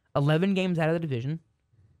 11 games out of the division.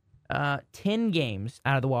 10 games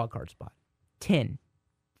out of the wild card spot. 10.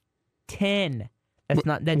 That's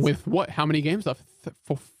with what? How many games left?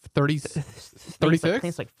 36? I think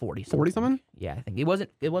it's like 40. 40 something? Yeah, I think it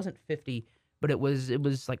wasn't 50, but it was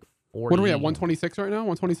like 40. What are we at? 126 right now?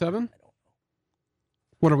 127?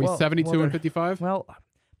 What are we? 72 and 55? Well,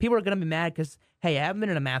 people are going to be mad because, hey, I haven't been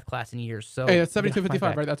in a math class in years. So hey, that's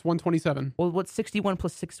 72-55, right? That's 127. Well, what's 61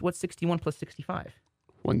 plus 65?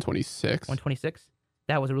 126. 126?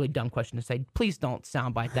 That was a really dumb question to say. Please don't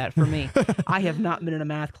soundbite that for me. I have not been in a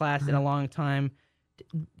math class in a long time.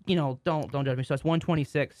 Don't judge me. So it's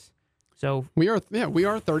 126. So we are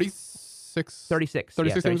 36. 36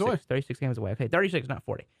 games away. 36 games away. Okay, 36, not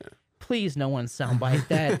 40. Yeah. Please, no one soundbite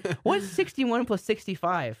that. What's 61 plus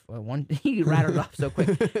 65? Well, you rattled off so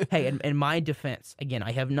quick. Hey, in my defense, again,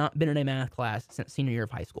 I have not been in a math class since senior year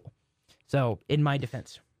of high school. So, in my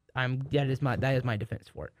defense, that is my defense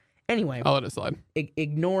for it. Anyway, I'll let it slide.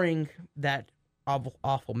 Ignoring that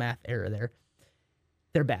awful math error there,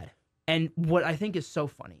 they're bad. And what I think is so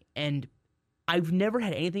funny, and I've never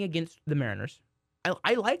had anything against the Mariners.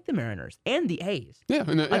 I like the Mariners and the A's. Yeah.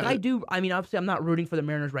 I do. I mean, obviously, I'm not rooting for the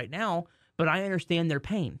Mariners right now, but I understand their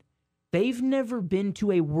pain. They've never been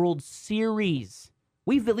to a World Series.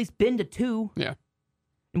 We've at least been to 2. Yeah.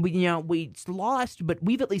 And we lost, but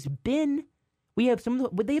we've at least been. We have some,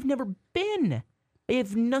 but they've never been. They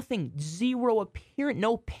have nothing, 0 appearance,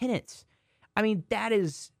 no pennants. I mean, that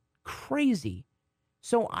is crazy.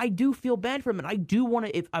 So I do feel bad for him, and I do want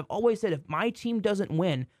to. I've always said, if my team doesn't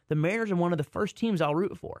win, the Mariners are one of the first teams I'll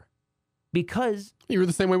root for, because you were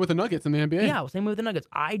the same way with the Nuggets in the NBA. Yeah, same way with the Nuggets.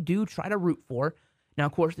 I do try to root for. Now,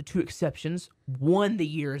 of course, the 2 exceptions. One, the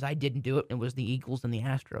years I didn't do it, it was the Eagles and the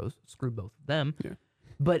Astros. Screw both of them. Yeah.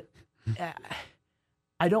 But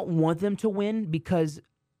I don't want them to win because,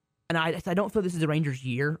 and I don't feel this is the Rangers'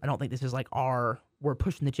 year. I don't think this is like we're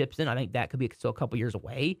pushing the chips in. I think that could be still a couple years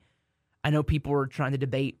away. I know people are trying to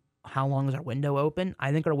debate how long is our window open.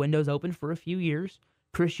 I think our window's open for a few years.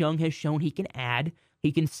 Chris Young has shown he can add.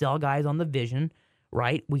 He can sell guys on the vision,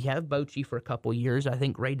 right? We have Bochy for a couple years. I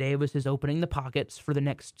think Ray Davis is opening the pockets for the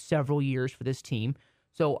next several years for this team.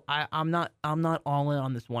 So I'm not all in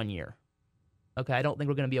on this 1 year. Okay, I don't think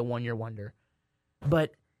we're going to be a 1 year wonder.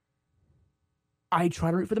 But I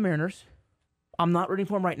try to root for the Mariners. I'm not rooting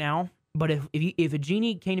for them right now. But if a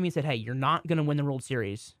genie came to me and said, "Hey, you're not going to win the World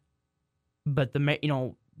Series," but the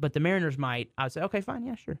Mariners might, I would say, okay, fine,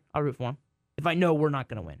 yeah, sure, I'll root for them. If I know we're not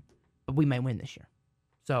going to win, but we may win this year.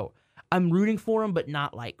 So I'm rooting for them, but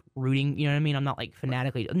not like rooting, you know what I mean? I'm not like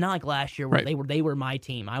fanatically, not like last year where they were my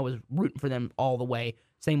team. I was rooting for them all the way.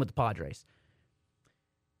 Same with the Padres.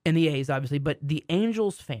 And the A's, obviously. But the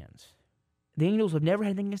Angels fans, the Angels have never had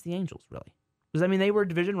anything against the Angels, really. Because, I mean, they were a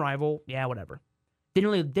division rival, yeah, whatever. They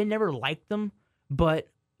never liked them, but,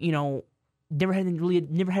 never had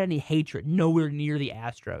any hatred, nowhere near the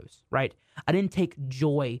Astros, right? I didn't take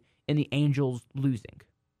joy in the Angels losing.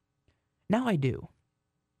 Now I do.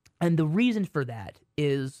 And the reason for that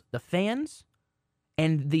is the fans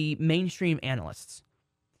and the mainstream analysts.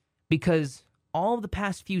 Because all of the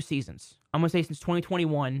past few seasons, I'm going to say since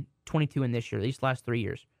 2021, 22, and this year, these last 3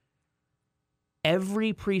 years,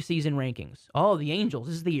 every preseason rankings, the Angels,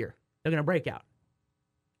 this is the year. They're going to break out.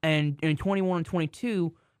 And in 21 and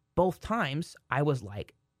 22, both times, I was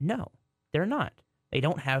like, no, they're not. They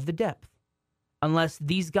don't have the depth. Unless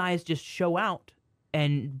these guys just show out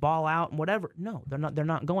and ball out and whatever. No, they're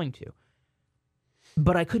not going to.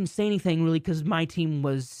 But I couldn't say anything really because my team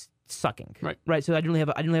was sucking. Right. So I didn't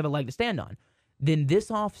have a leg to stand on. Then this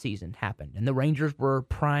offseason happened, and the Rangers were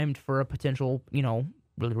primed for a potential, really,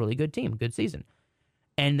 really good team, good season.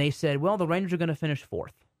 And they said, well, the Rangers are going to finish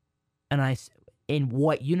 4th. And in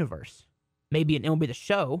what universe? Maybe it will be the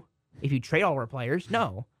show, If you trade all our players,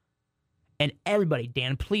 no. And everybody,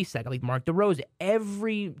 Dan Plesac, I believe Mark DeRosa,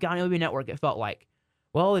 every guy on the network, it felt like,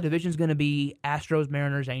 well, the division's going to be Astros,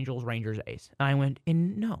 Mariners, Angels, Rangers, A's. And I went,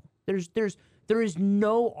 and no, there is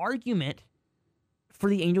no argument for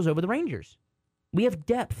the Angels over the Rangers. We have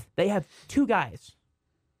depth. They have 2 guys.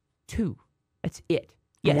 2. That's it.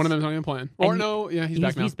 Yes. One of them's not even playing. Or no, yeah, he's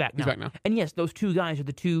back now. He's back now. And yes, those 2 guys are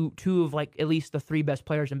the two of like at least the 3 best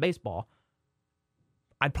players in baseball.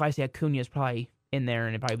 I'd probably say Acuna is probably in there,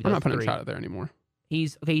 and it probably be I'm not putting 3. Trout there anymore.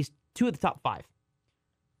 He's 2 of the top 5.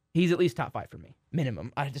 He's at least top 5 for me,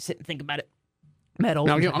 minimum. I have to sit and think about it. Matt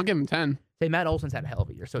Olson. I'll give him 10. Say Matt Olson's had a hell of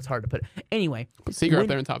a year, so it's hard to put. Anyway, put Seager up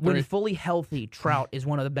there in top 3. When fully healthy, Trout is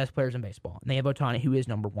one of the best players in baseball, and they have Ohtani, who is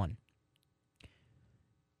number 1.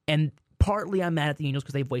 And partly I'm mad at the Angels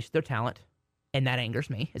because they've wasted their talent, and that angers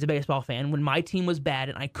me as a baseball fan. When my team was bad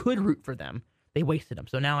and I could root for them, they wasted them.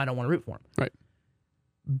 So now I don't want to root for them. Right.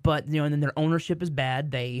 But, and then their ownership is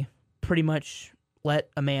bad. They pretty much let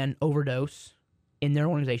a man overdose in their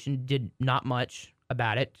organization, did not much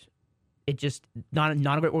about it. It just, not a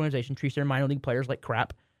great organization, treats their minor league players like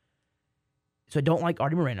crap. So I don't like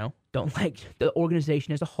Artie Moreno, don't like the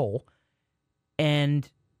organization as a whole, and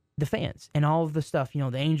the fans, and all of the stuff.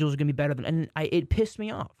 The Angels are going to be better than, and it pissed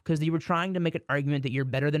me off, because you were trying to make an argument that you're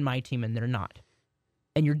better than my team, and they're not.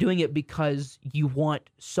 And you're doing it because you want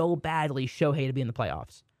so badly Shohei to be in the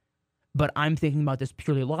playoffs. But I'm thinking about this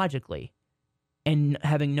purely logically and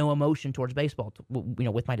having no emotion towards baseball,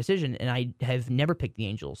 with my decision. And I have never picked the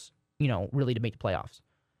Angels, really to make the playoffs.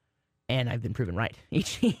 And I've been proven right.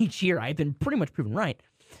 Each year I've been pretty much proven right.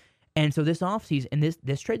 And so this offseason, and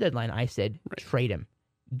this trade deadline, I said, trade him.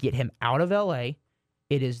 Get him out of L.A.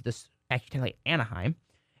 It is actually Anaheim.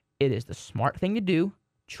 It is the smart thing to do.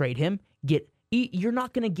 Trade him. You're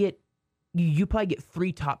not going to get, you probably get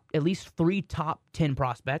at least three top 10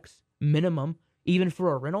 prospects, minimum. Even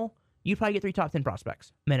for a rental, you probably get 3 top 10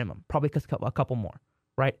 prospects, minimum. Probably a couple more,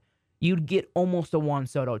 right? You'd get almost a Juan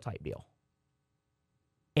Soto type deal.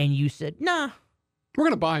 And you said, nah. We're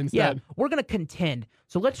going to buy instead. Yeah, we're going to contend.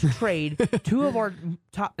 So let's trade 2 of our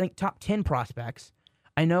top 10 prospects.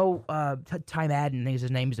 I know Ty Madden, his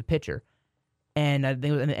name, is a pitcher. And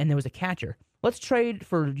there was a catcher. Let's trade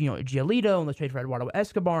for, Giolito, and let's trade for Eduardo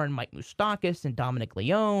Escobar and Mike Moustakas and Dominic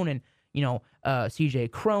Leone and,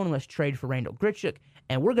 CJ Cron. Let's trade for Randall Grichuk.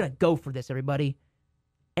 And we're going to go for this, everybody.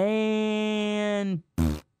 And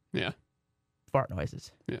yeah, fart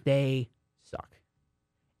noises. Yeah. They suck.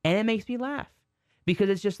 And it makes me laugh because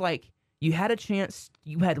it's just like you had a chance,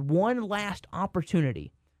 you had one last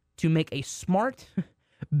opportunity to make a smart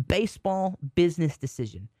baseball business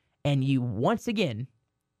decision, and you once again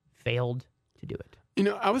failed to do it.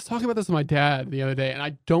 I was talking about this with my dad the other day, and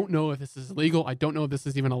I don't know if this is legal. I don't know if this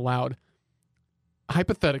is even allowed.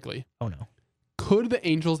 Hypothetically, oh no, could the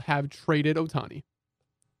Angels have traded Ohtani,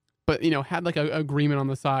 but had like an agreement on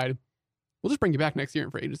the side? We'll just bring you back next year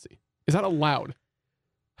in free agency. Is that allowed?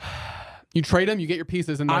 You trade him, you get your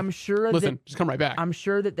pieces, and I'm sure. Just come right back. I'm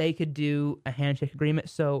sure that they could do a handshake agreement.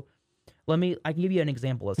 So I can give you an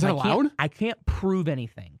example. Is that allowed? I can't prove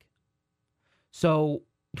anything. So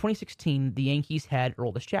 2016, the Yankees had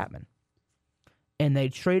Aroldis Chapman, and they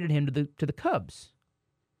traded him to the Cubs.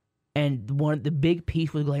 And the big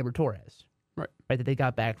piece was Gleyber Torres, right? That they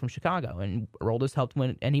got back from Chicago, and Aroldis helped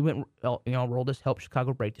win. And he went, Aroldis helped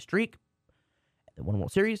Chicago break the streak, they won a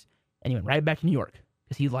World Series, and he went right back to New York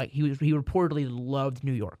because he reportedly loved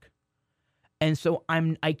New York. And so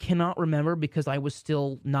I cannot remember because I was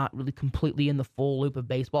still not really completely in the full loop of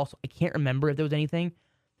baseball, so I can't remember if there was anything.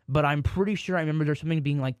 But I'm pretty sure I remember there's something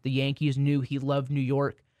being like the Yankees knew he loved New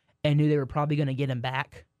York and knew they were probably going to get him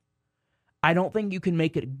back. I don't think you can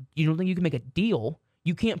make it. You don't think you can make a deal.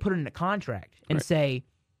 You can't put it in a contract and say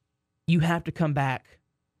you have to come back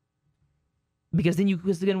because then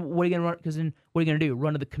what are you going to run? Because then what are you going to do?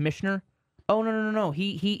 Run to the commissioner? Oh no.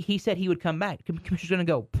 He said he would come back. The commissioner's going to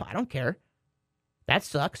go, I don't care. That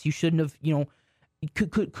sucks. You shouldn't have.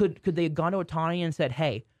 Could they have gone to Ohtani and said,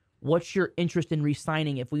 hey, what's your interest in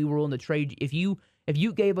re-signing if we were willing to trade? If you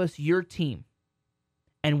gave us your team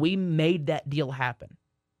and we made that deal happen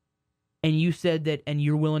and you said that and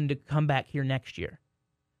you're willing to come back here next year,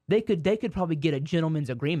 they could probably get a gentleman's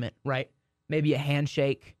agreement, right? Maybe a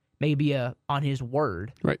handshake, maybe a on his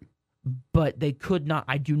word. Right. But they could not.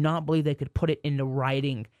 I do not believe they could put it into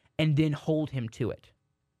writing and then hold him to it.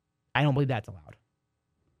 I don't believe that's allowed.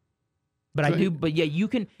 But I do. But yeah, you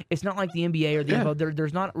can. It's not like the NBA or the NFL.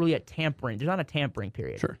 There's not really a tampering. There's not a tampering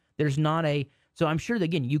period. Sure. There's not a. So I'm sure that,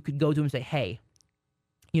 again, you could go to him and say, hey,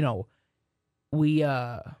 we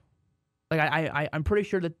I'm pretty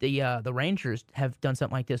sure that the Rangers have done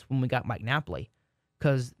something like this when we got Mike Napoli,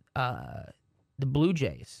 because the Blue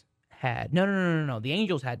Jays had no. The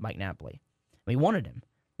Angels had Mike Napoli. We wanted him.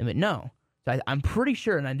 They went no. So I'm pretty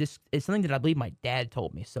sure, and it's something that I believe my dad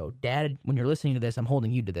told me. So, Dad, when you're listening to this, I'm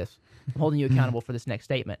holding you to this. I'm holding you accountable for this next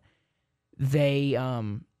statement. They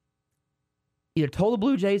either told the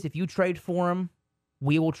Blue Jays, if you trade for him,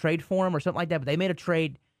 we will trade for him, or something like that. But they made a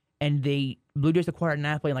trade, and the Blue Jays acquired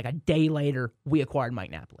Napoli, and like a day later, we acquired Mike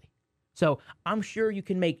Napoli. So I'm sure you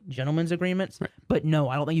can make gentlemen's agreements, right. But no,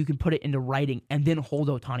 I don't think you can put it into writing and then hold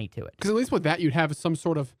Ohtani to it. Because at least with that, you'd have some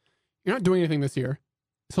sort of, you're not doing anything this year.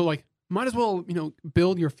 So, like, might as well,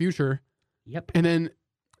 build your future. Yep. And then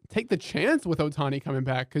take the chance with Ohtani coming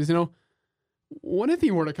back. Because, what if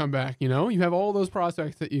he were to come back? You have all those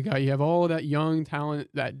prospects that you got. You have all of that young talent,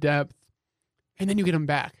 that depth. And then you get him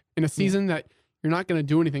back in a season that you're not going to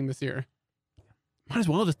do anything this year. Might as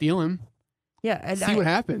well just deal him. Yeah. And see what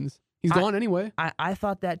happens. He's gone anyway. I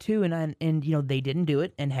thought that too. And they didn't do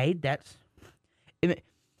it. And hey,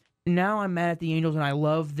 now I'm mad at the Angels, and I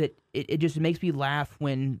love that it just makes me laugh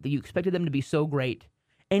when you expected them to be so great.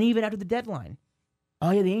 And even after the deadline,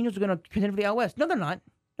 oh yeah, the Angels are going to contend for the AL West. No, they're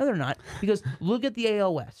not. Because look at the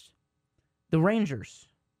AL West. The Rangers,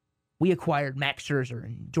 we acquired Max Scherzer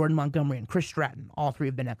and Jordan Montgomery and Chris Stratton. All three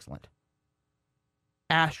have been excellent.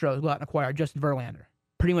 Astros go out and acquire Justin Verlander.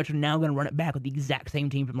 Pretty much are now going to run it back with the exact same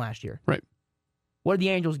team from last year. Right. What did the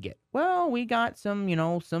Angels get? Well, we got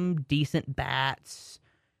some decent bats.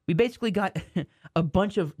 We basically got a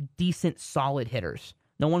bunch of decent, solid hitters.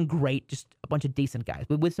 No one great, just a bunch of decent guys.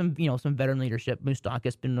 But with some, some veteran leadership.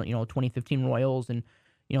 Moustakas been, 2015 Royals and,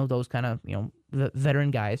 those kind of,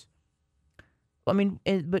 veteran guys. I mean,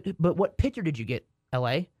 but what pitcher did you get,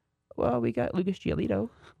 LA? Well, we got Lucas Giolito.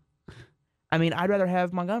 I mean, I'd rather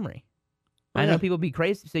have Montgomery. I know people be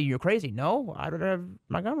crazy, say you're crazy. No, I'd rather have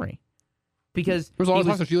Montgomery. Because there's a lot of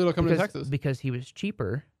talk of Giolito coming to Texas. Because he was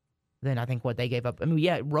cheaper than I think what they gave up. I mean,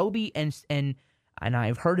 yeah, Roby and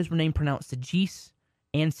I've heard his name pronounced Sagis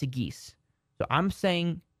and Sagis. So I'm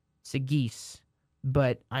saying Sagis,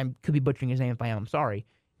 but I could be butchering his name if I am. I'm sorry.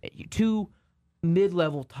 Two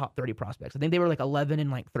mid-level top 30 prospects. I think they were like 11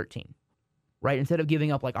 and like 13, right? Instead of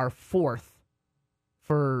giving up like our fourth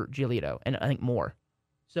for Giolito, and I think more.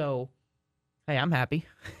 So, hey, I'm happy.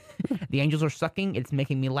 The Angels are sucking. It's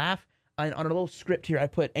making me laugh. On a little script here, I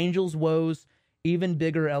put Angels woes, even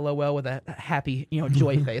bigger LOL with a happy,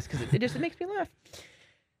 joy face, because it makes me laugh.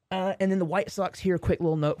 And then the White Sox here, quick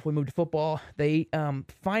little note before we move to football. They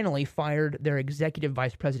finally fired their executive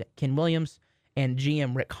vice president, Ken Williams, and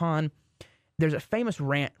GM Rick Hahn. There's a famous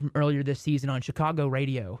rant from earlier this season on Chicago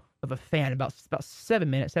radio of a fan, about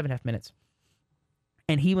 7.5 minutes.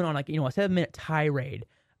 And he went on a 7-minute tirade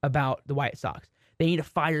about the White Sox. They need to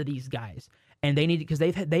fire these guys. And they need, because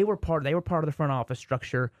they were part of the front office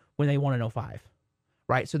structure when they won in 05,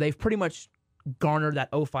 right? So they've pretty much garnered that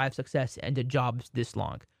 05 success into jobs this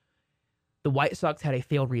long. The White Sox had a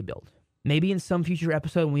failed rebuild. Maybe in some future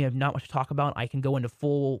episode when we have not much to talk about, I can go into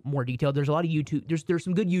more detail. There's a lot of YouTube. There's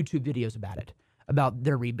some good YouTube videos about it, about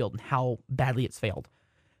their rebuild and how badly it's failed,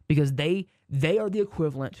 because they are the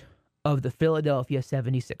equivalent of the Philadelphia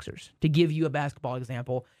 76ers, to give you a basketball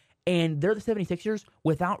example. And they're the 76ers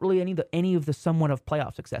without really any of the somewhat of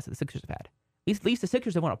playoff success that the Sixers have had. At least the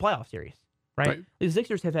Sixers have won a playoff series, right? The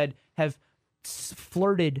Sixers have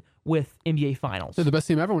flirted with NBA Finals. They're the best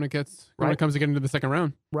team ever when it comes to getting to the second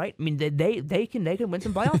round, right? I mean, they can win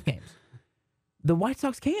some playoff games. The White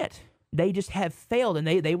Sox can't. They just have failed, and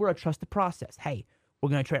they were a trust the process. Hey, we're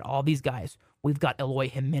going to trade all these guys. We've got Eloy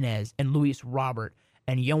Jimenez and Luis Robert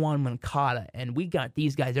and Yohan Moncada, and we got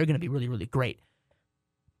these guys. They're going to be really, really great.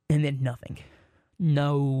 And then nothing.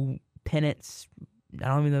 No pennants. They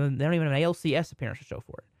don't even have an ALCS appearance to show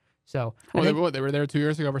for it. So, they were there 2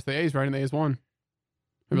 years ago versus the A's, right? And the A's won,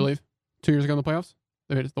 I believe. 2 years ago in the playoffs,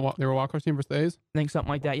 they were a walk-off team versus the A's. I think something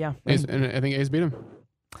like that, yeah. And I think A's beat them.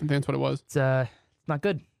 I think that's what it was. It's not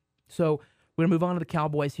good. So we're gonna move on to the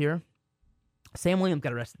Cowboys here. Sam Williams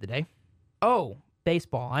got arrested today. Oh,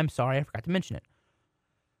 baseball. I'm sorry, I forgot to mention it.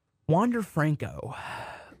 Wander Franco.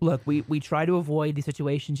 Look, we try to avoid these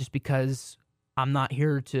situations just because I'm not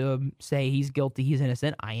here to say he's guilty, he's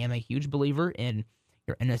innocent. I am a huge believer in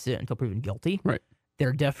you're innocent until proven guilty. Right.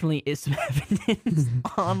 There definitely is some evidence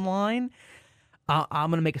online. I'm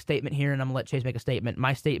going to make a statement here, and I'm going to let Chase make a statement.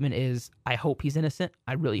 My statement is I hope he's innocent.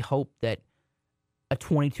 I really hope that a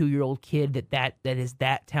 22-year-old kid that is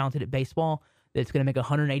that talented at baseball, that's going to make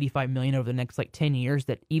 $185 million over the next 10 years,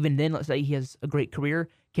 that even then, let's say he has a great career,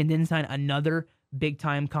 can then sign another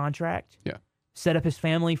big-time contract, set up his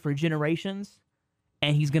family for generations,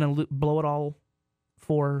 and he's going to blow it all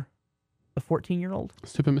for a 14-year-old.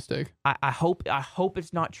 Stupid mistake. I hope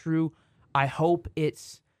it's not true. I hope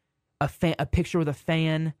it's a picture with a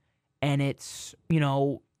fan, and it's,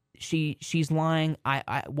 she's lying.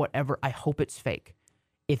 Whatever. I hope it's fake.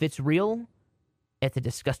 If it's real, it's a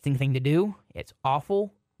disgusting thing to do. It's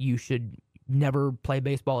awful. You should never play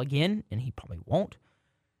baseball again, and he probably won't.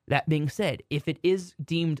 That being said, if it is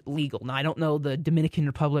deemed legal, now I don't know the Dominican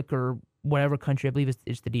Republic or whatever country, I believe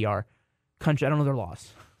it's the DR country. I don't know their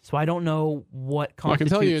laws. So I don't know what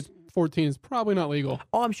constitutes... I can tell you 14 is probably not legal.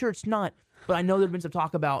 Oh, I'm sure it's not. But I know there's been some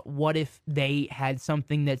talk about what if they had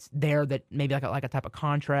something that's there that maybe like a type of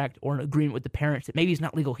contract or an agreement with the parents that maybe it's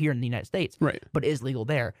not legal here in the United States, right? But is legal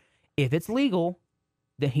there. If it's legal,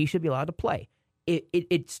 then he should be allowed to play.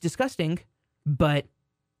 It's disgusting, but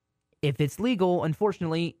if it's legal,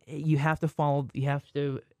 unfortunately, you have to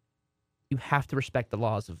respect the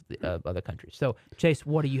laws of other countries. So, Chase,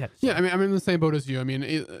 what do you have to say? Yeah, I'm in the same boat as you. I mean,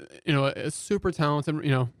 a super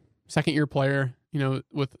talented, second-year player,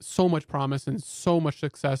 with so much promise and so much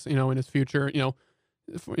success, in his future,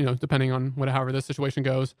 depending on however this situation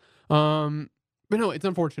goes. But no, it's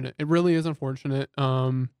unfortunate. It really is unfortunate.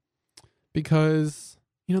 Because,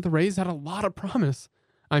 the Rays had a lot of promise.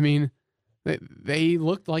 I mean, they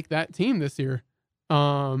looked like that team this year.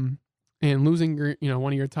 And losing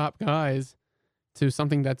one of your top guys to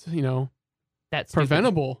something that's that's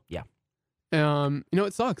preventable. Yeah.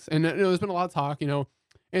 It sucks. And there's been a lot of talk, and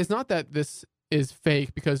it's not that this is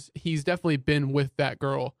fake, because he's definitely been with that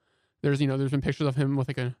girl. There's been pictures of him with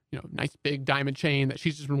like a nice big diamond chain that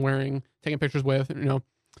she's just been wearing, taking pictures with,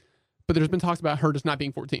 But there's been talks about her just not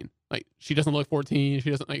being 14. Like, she doesn't look 14. She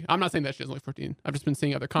doesn't I'm not saying that she doesn't look 14. I've just been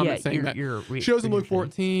seeing other comments saying that she doesn't look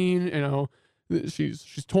 14.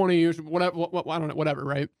 She's 20, whatever. I don't know, whatever,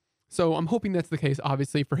 right? So I'm hoping that's the case.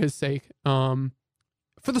 Obviously, for his sake, for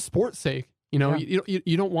the sport's sake. You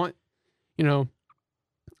don't want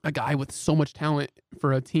a guy with so much talent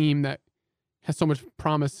for a team that has so much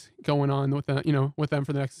promise going on with them, with them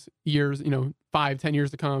for the next years, 5-10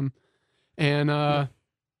 years to come, and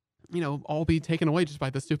all be taken away just by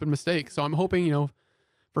the stupid mistake. So I'm hoping,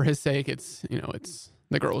 for his sake, it's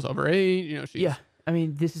the girl's over age, she's... I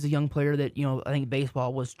mean, this is a young player that, I think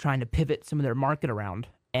baseball was trying to pivot some of their market around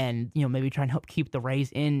and, maybe try and help keep the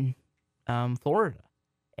Rays in Florida.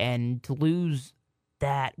 And to lose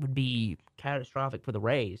that would be catastrophic for the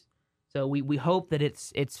Rays. So we hope that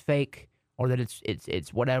it's fake or that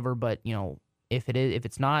it's whatever, but, if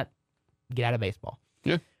it's not, get out of baseball.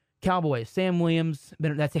 Yeah. Cowboys, Sam Williams,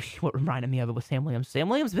 that's actually what reminded me of it was Sam Williams. Sam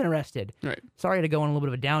Williams has been arrested. Right. Sorry to go on a little bit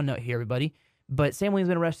of a down note here, everybody. But Sam Williams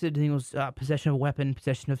has been arrested. I think it was possession of a weapon,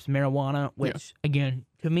 possession of some marijuana, which, again,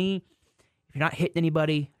 to me, if you're not hitting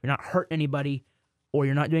anybody, you're not hurting anybody, or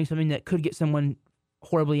you're not doing something that could get someone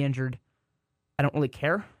horribly injured, I don't really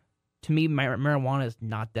care. To me, marijuana is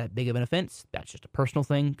not that big of an offense. That's just a personal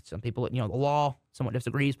thing. Some people, the law somewhat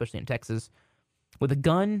disagrees, especially in Texas. With a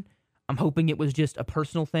gun, I'm hoping it was just a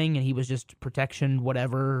personal thing and he was just protection,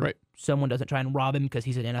 whatever. Right. Someone doesn't try and rob him because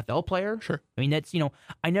he's an NFL player. Sure. I mean, that's,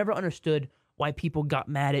 I never understood why people got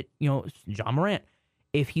mad at, John Morant.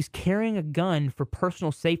 If he's carrying a gun for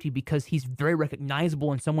personal safety because he's very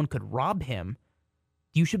recognizable and someone could rob him,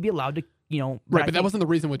 you should be allowed to, Right, but that wasn't the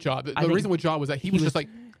reason with Ja. The reason with Ja was that he was just like,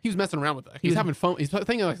 he was messing around with it. He's having fun. He's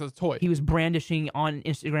thinking like it's a toy. He was brandishing on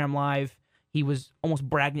Instagram Live. He was almost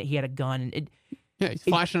bragging that he had a gun. And he's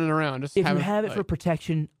flashing it around. Just if you have it for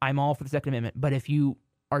protection, I'm all for the Second Amendment. But if you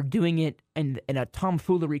are doing it in a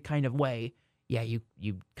tomfoolery kind of way, you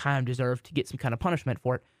kind of deserve to get some kind of punishment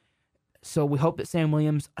for it. So we hope that Sam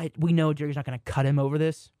Williams, we know Jerry's not going to cut him over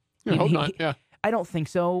this. I hope not. Yeah. I don't think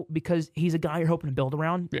so, because he's a guy you're hoping to build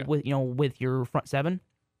around with your front seven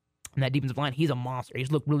and that defensive line. He's a monster.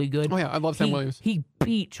 He's looked really good. Oh yeah, I love Sam Williams. He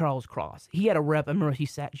beat Charles Cross. He had a rep. I remember he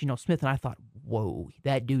sat Smith, and I thought, whoa,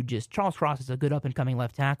 that dude Charles Cross is a good up and coming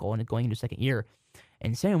left tackle and going into second year,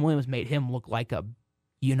 and Sam Williams made him look like a,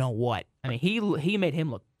 what? I mean, he made him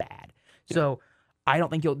look bad. Yeah. So I don't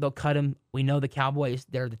think they'll cut him. We know the Cowboys;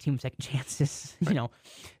 they're the team with second chances. Right.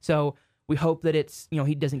 So. We hope that it's,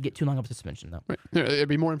 he doesn't get too long of a suspension, though. Right. There'll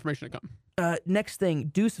be more information to come. Next thing,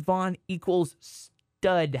 Deuce Vaughn equals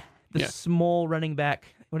stud. The small running back.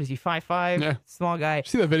 What is he, 5'5"? Yeah. Small guy. Did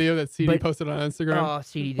you see the video that CD posted on Instagram? Oh,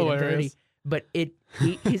 CD did it dirty. But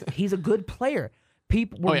he's a good player.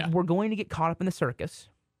 We're going to get caught up in the circus,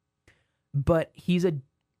 but he's a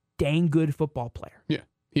dang good football player. Yeah,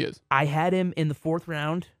 he is. I had him in the 4th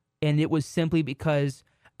round, and it was simply because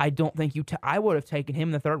I don't think I would have taken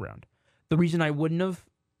him in the 3rd round. The reason I wouldn't have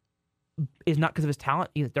is not because of his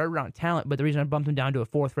talent. He's a 3rd round talent, but the reason I bumped him down to a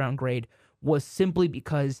 4th round grade was simply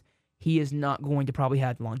because he is not going to probably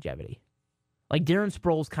have longevity. Like Darren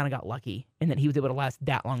Sproles kind of got lucky in that he was able to last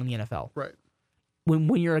that long in the NFL. Right. When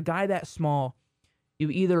you're a guy that small, you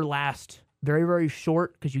either last very, very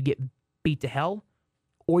short because you get beat to hell,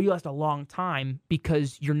 or you last a long time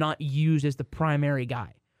because you're not used as the primary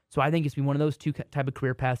guy. So I think it's been one of those two type of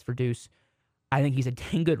career paths for Deuce. I think he's a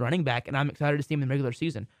dang good running back, and I'm excited to see him in the regular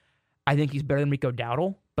season. I think he's better than Rico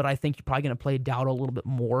Dowdle, but I think you're probably going to play Dowdle a little bit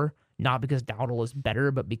more, not because Dowdle is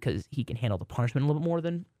better, but because he can handle the punishment a little bit more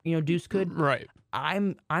than Deuce could. Right.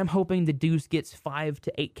 I'm hoping the Deuce gets 5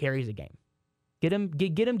 to 8 carries a game. Get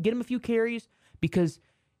him a few carries because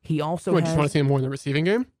he also just want to see him more in the receiving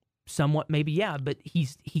game? Somewhat, maybe, yeah. But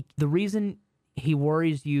the reason he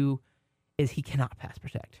worries you is he cannot pass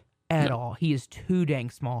protect at all. He is too dang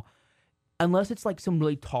small. Unless it's like some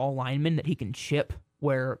really tall lineman that he can chip,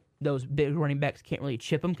 where those big running backs can't really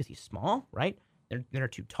chip him because he's small, right? They're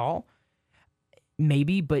too tall.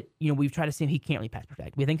 Maybe, but we've tried to see him. He can't really pass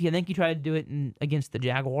protect. I think he tried to do it against the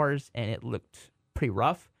Jaguars, and it looked pretty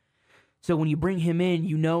rough. So when you bring him in,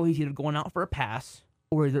 he's either going out for a pass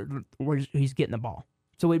or he's getting the ball.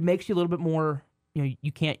 So it makes you a little bit more.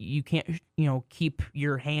 You can't keep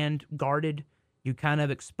your hand guarded. You're kind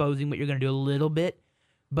of exposing what you're going to do a little bit.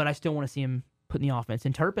 But I still want to see him put in the offense.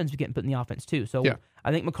 And Turpin's getting put in the offense too. So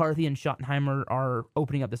I think McCarthy and Schottenheimer are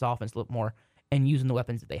opening up this offense a little more and using the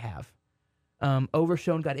weapons that they have.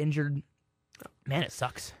 Overshone got injured. Man, it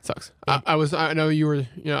sucks. I know you were.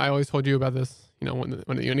 I always told you about this.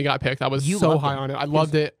 When he got picked, I was so high on it. I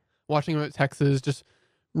loved it. Watching him at Texas just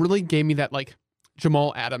really gave me that like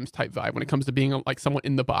Jamal Adams type vibe when it comes to being like someone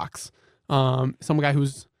in the box. Some guy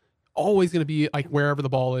who's always going to be like wherever the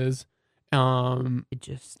ball is. It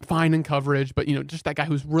just fine in coverage, but just that guy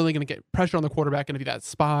who's really going to get pressure on the quarterback, going to be that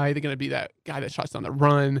spy. They're going to be that guy that shuts down the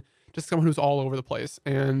run. Just someone who's all over the place,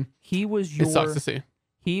 and it sucks to see.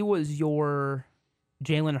 He was your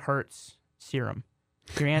Jalen Hurts serum.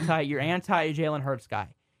 Your anti Jalen Hurts guy.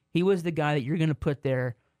 He was the guy that you're going to put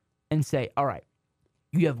there and say, "All right,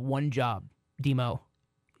 you have one job, Demo.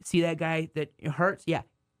 See that guy that Hurts? Yeah,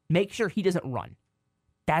 make sure he doesn't run.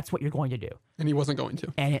 That's what you're going to do." And he wasn't going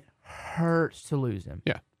to. And it hurts to lose him.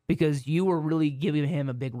 Yeah. Because you were really giving him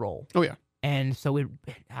a big role. Oh yeah. And so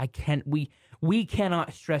we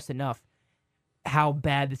cannot stress enough how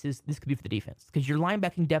bad this could be for the defense. Because your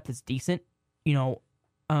linebacking depth is decent. Damone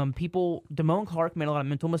Clark made a lot of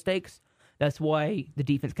mental mistakes. That's why the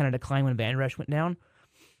defense kind of declined when Van Resch went down.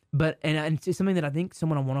 But and it's something that I think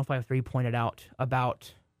someone on 105.3 pointed out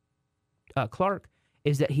about Clark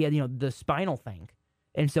is that he had the spinal thing.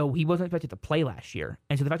 And so he wasn't expected to play last year.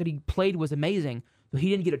 And so the fact that he played was amazing, but he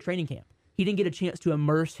didn't get a training camp. He didn't get a chance to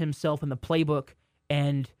immerse himself in the playbook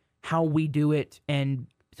and how we do it. And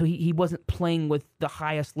so he wasn't playing with the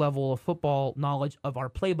highest level of football knowledge of our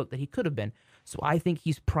playbook that he could have been. So I think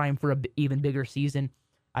he's primed for an even bigger season.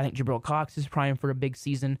 I think Jabril Cox is primed for a big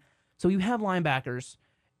season. So you have linebackers.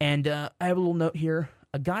 And I have a little note here.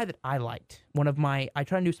 A guy that I liked. I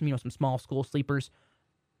try to do some small school sleepers.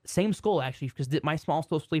 Same school, actually, because my small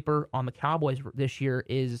school sleeper on the Cowboys this year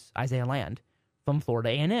is Isaiah Land from Florida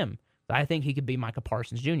A&M. I think he could be Micah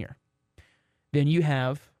Parsons Jr. Then you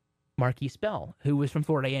have Marquise Bell, who was from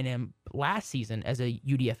Florida A&M last season as a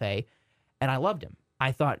UDFA, and I loved him.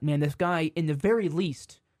 I thought, man, this guy, in the very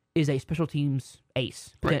least, is a special teams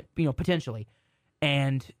ace, right. Potentially.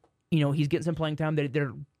 And, he's getting some playing time.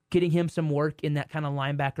 They're getting him some work in that kind of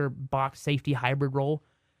linebacker box safety hybrid role.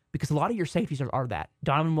 Because a lot of your safeties are that.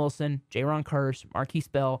 Donovan Wilson, Jaron Kearse, Marquise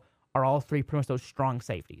Bell are all three pretty much those strong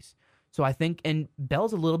safeties. So I think, and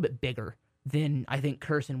Bell's a little bit bigger than I think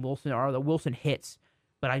Kearse and Wilson are. The Wilson hits,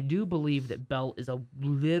 but I do believe that Bell is a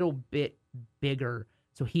little bit bigger,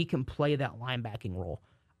 so he can play that linebacking role.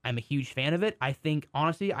 I'm a huge fan of it. I think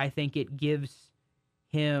it gives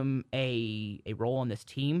him a role on this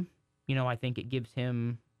team. I think it gives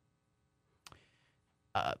him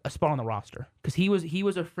a spot on the roster because he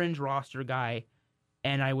was a fringe roster guy,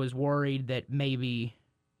 and I was worried that maybe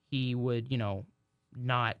he would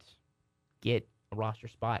not get a roster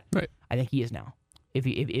spot. Right. I think he is now if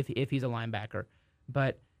he's a linebacker.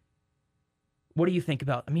 But what do you think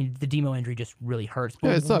about? I mean, the Demo injury just really hurts.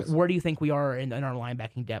 Yeah, it sucks. Where do you think we are in our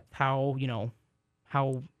linebacking depth? How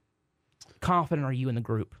confident are you in the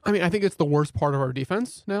group? I mean, I think it's the worst part of our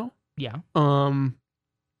defense now. Yeah.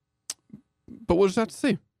 But we'll just have to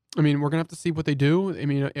see. I mean, we're gonna have to see what they do. I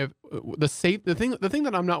mean, if the thing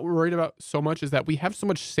that I'm not worried about so much is that we have so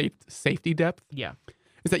much safety depth. Yeah,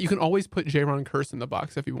 is that you can always put Jaron Kearse in the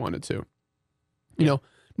box if you wanted to.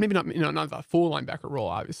 Maybe not not the full linebacker role,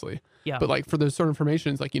 obviously. Yeah. But like for those certain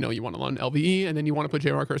formations, like you want to run LVE and then you want to put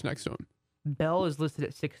Jaron Kearse next to him. Bell is listed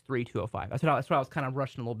at 6'3", 205. That's what I was kind of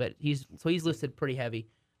rushing a little bit. He's listed pretty heavy.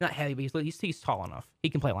 Not heavy, but he's tall enough. He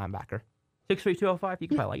can play linebacker. 6'3", 205. You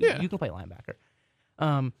can play you can play linebacker.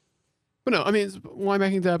 But no, I mean, it's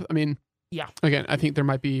linebacking depth. I mean, yeah. Again, I think there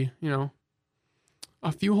might be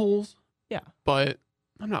a few holes. Yeah. But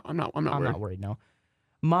I'm not worried. I'm not worried. No.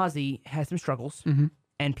 Mozzie has some struggles,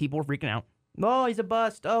 and people are freaking out. Oh, he's a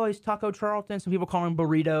bust. Oh, he's Taco Charlton. Some people call him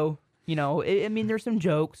Burrito. I mean, there's some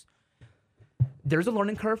jokes. There's a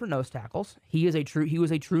learning curve for nose tackles. He was a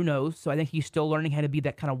true nose, so I think he's still learning how to be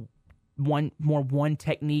that kind of one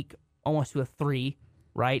technique, almost to a 3,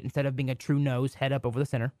 right? Instead of being a true nose, head up over the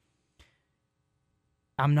center.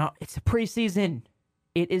 It's a preseason.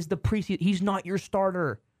 It is the preseason. He's not your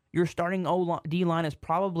starter. Your starting D line is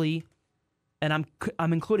probably, and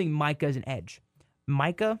I'm including Micah as an edge.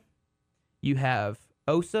 Micah, you have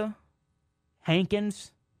Osa,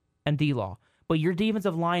 Hankins, and D-Law. But your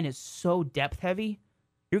defensive line is so depth heavy,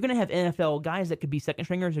 you're going to have NFL guys that could be second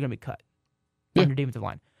stringers are going to be cut on your defensive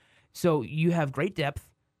line. So you have great depth,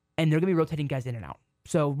 and they're going to be rotating guys in and out.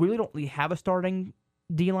 So really don't really have a starting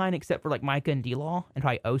D-line except for like Micah and D-Law and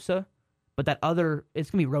probably Osa. But that other, it's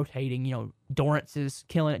going to be rotating. Dorrance is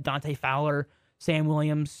killing it. Dante Fowler, Sam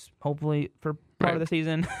Williams, hopefully for part of the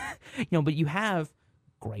season. But you have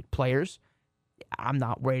great players. I'm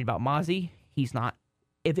not worried about Mozzie. He's not.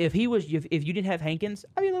 If you didn't have Hankins,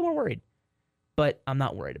 I'd be a little more worried. But I'm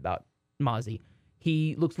not worried about Mozzie.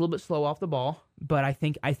 He looks a little bit slow off the ball, but I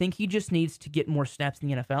think he just needs to get more snaps in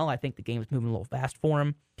the NFL. I think the game is moving a little fast for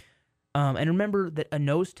him. And remember that a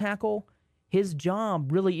nose tackle, his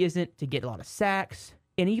job really isn't to get a lot of sacks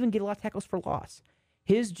and even get a lot of tackles for loss.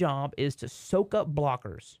 His job is to soak up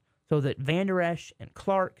blockers so that Van Der Esch and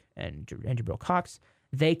Clark and Jabril Cox,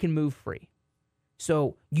 they can move free.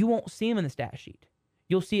 So you won't see him in the stat sheet.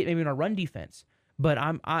 You'll see it maybe in our run defense, but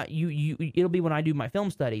it'll be when I do my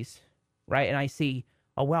film studies, right? And I see,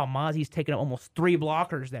 oh wow, Mozzie's taking up almost 3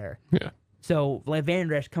 blockers there. Yeah. So like Van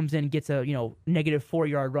Der Esch comes in and gets a negative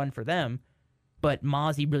 4-yard run for them, but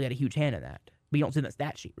Mozzie really had a huge hand in that. But you don't see it in the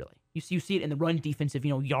stat sheet really. You see it in the run defensive,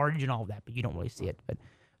 yardage and all of that, but you don't really see it. But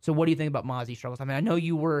so what do you think about Mozzie's struggles? I mean, I know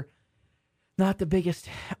you were not the biggest.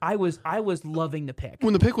 I was loving the pick.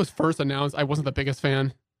 When the pick was first announced, I wasn't the biggest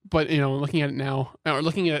fan. But, looking at it now, or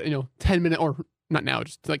looking at it, 10 minutes, or not now,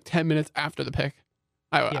 just like 10 minutes after the pick,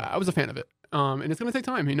 I was a fan of it. And it's going to take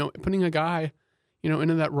time, putting a guy,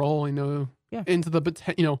 into that role, into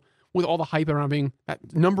the, with all the hype around being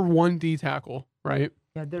that number 1 D tackle, right?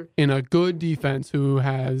 Yeah, in a good defense who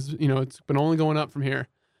has, it's been only going up from here,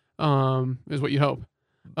 is what you hope.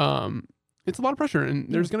 It's a lot of pressure,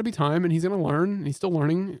 and there's going to be time, and he's going to learn, and he's still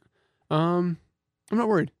learning. I'm not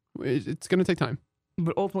worried. It's going to take time.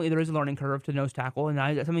 But ultimately, there is a learning curve to nose tackle,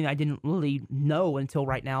 and something I didn't really know until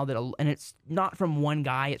right now. And it's not from one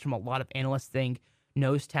guy; it's from a lot of analysts think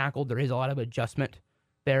nose tackle. There is a lot of adjustment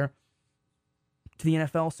there to the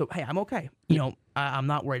NFL. So hey, I'm okay. I'm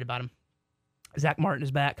not worried about him. Zach Martin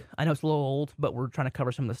is back. I know it's a little old, but we're trying to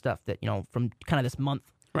cover some of the stuff that from kind of this month.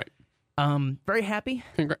 Right. Very happy.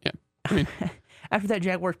 Congrats. Yeah. I mean, after that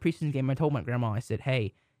Jaguars preseason game, I told my grandma. I said,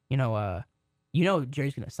 "Hey,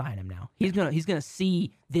 Jerry's gonna sign him now. He's gonna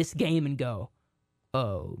see this game and go,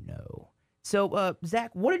 oh no." So,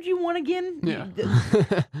 Zach, what did you want again? Yeah,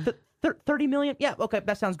 30 million. Yeah, okay,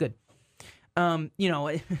 that sounds good. And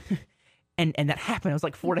that happened. It was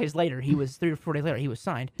like 4 days later. He was 3 or 4 days later. He was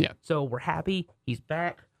signed. Yeah. So we're happy. He's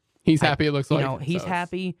back. He's happy. It looks like he's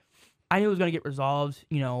happy. I knew it was gonna get resolved.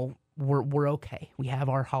 We're okay. We have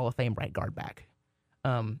our Hall of Fame right guard back.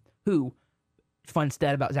 Who. Fun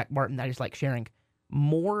stat about Zach Martin that I just like sharing.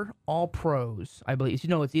 More All Pros, I believe.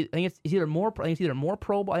 I think it's either more Pro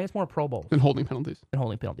Bowl. I think it's more Pro Bowls than holding penalties.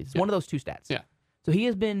 It's one of those 2 stats. Yeah. So he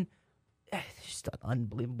has been just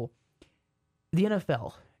unbelievable. The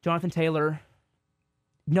NFL, Jonathan Taylor.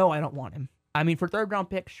 No, I don't want him. I mean, for 3rd round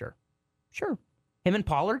pick, sure. Him and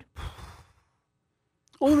Pollard.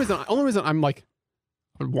 Only reason I'm like,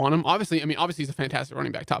 I would want him. Obviously, he's a fantastic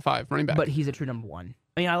running back, top 5 running back. But he's a true number 1.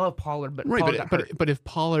 I mean, I love Pollard, but right. Pollard But if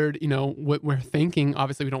Pollard, what we're thinking,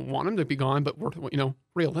 obviously we don't want him to be gone, but we're,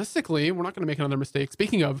 realistically, we're not going to make another mistake.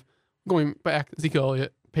 Speaking of going back, Ezekiel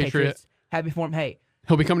Elliott, Patriot. Happy for him. Hey,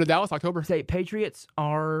 he'll be coming to Dallas October. Say Patriots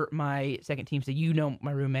are my second team. So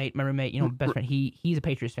my roommate, best friend. He's a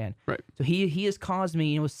Patriots fan. Right. So he has caused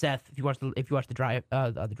me. With Seth, if you watch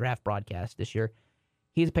the draft broadcast this year,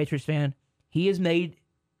 he's a Patriots fan. He has made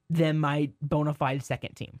them my bona fide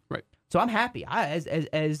second team. Right. So I'm happy.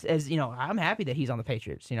 I'm happy that he's on the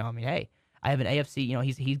Patriots. Hey, I have an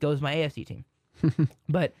AFC. He goes my AFC team.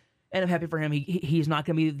 But And I'm happy for him. He's not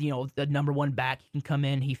going to be, the number one back. He can come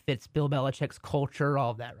in. He fits Bill Belichick's culture,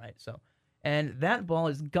 all of that, right? So, and that ball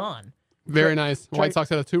is gone. Very nice. White Sox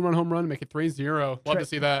had a 2-run home run, make it 3-0. Love to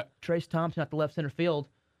see that. Trace Thompson at the left center field.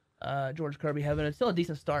 George Kirby having still a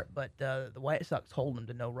decent start, but the White Sox hold him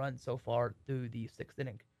to no runs so far through the 6th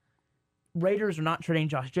inning. Raiders are not trading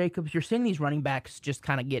Josh Jacobs. You're seeing these running backs just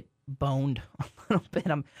kind of get boned a little bit,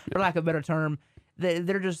 for lack of a better term.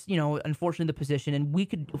 They're just, unfortunately the position. And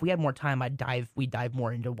if we had more time, we'd dive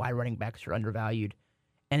more into why running backs are undervalued.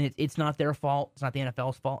 And it's not their fault. It's not the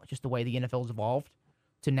NFL's fault. It's just the way the NFL's evolved.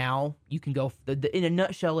 So now you can go, in a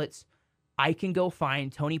nutshell, I can go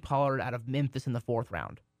find Tony Pollard out of Memphis in the 4th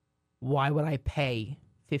round. Why would I pay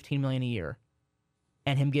 $15 million a year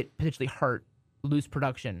and him get potentially hurt, lose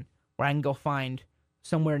production, where I can go find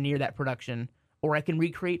somewhere near that production, or I can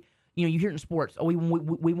recreate? You hear it in sports. Oh, we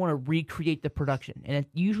want to recreate the production, and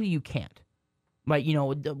usually you can't. Like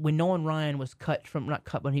when Nolan Ryan was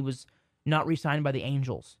when he was not re-signed by the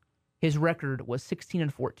Angels, his record was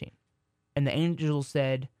 16-14. And the Angels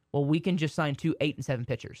said, well, we can just sign 2 8 and 7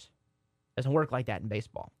 pitchers. Doesn't work like that in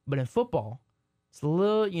baseball. But in football, it's a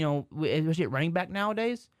little, especially at running back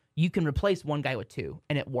nowadays, you can replace one guy with 2,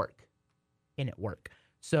 and it work.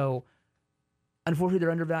 So, unfortunately,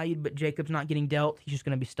 they're undervalued, but Jacob's not getting dealt. He's just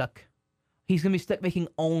going to be stuck. He's going to be stuck making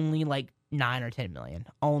only like $9 or $10 million.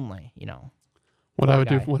 Only, What I would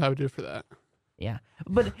do for that. Yeah.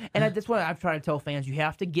 And that's what I've tried to tell fans. You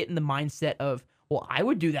have to get in the mindset of, well, I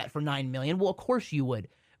would do that for $9 million. Well, of course you would.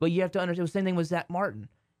 But you have to understand the same thing with Zach Martin.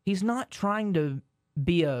 He's not trying to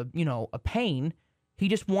be a pain. He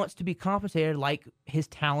just wants to be compensated like his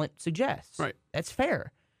talent suggests. Right. That's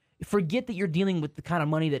fair. Forget that you're dealing with the kind of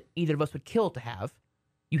money that either of us would kill to have.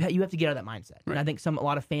 You have to get out of that mindset. Right. And I think a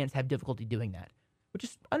lot of fans have difficulty doing that, which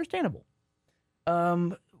is understandable.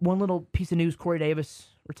 One little piece of news, Corey Davis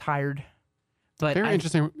retired. But Very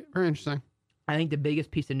interesting. Very interesting. I think the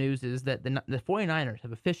biggest piece of news is that the 49ers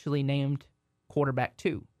have officially named quarterback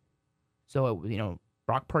 2. So,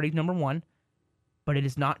 Brock Purdy's number 1, but it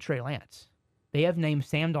is not Trey Lance. They have named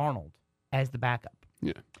Sam Darnold as the backup.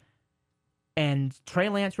 Yeah. And Trey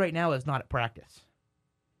Lance right now is not at practice.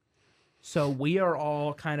 So we are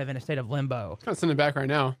all kind of in a state of limbo. Kind of sending it back right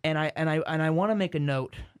now. And I want to make a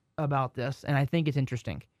note about this, and I think it's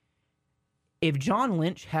interesting. If John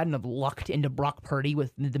Lynch hadn't have lucked into Brock Purdy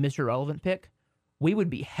with the Mr. Irrelevant pick, we would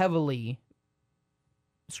be heavily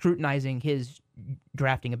scrutinizing his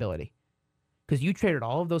drafting ability. Because you traded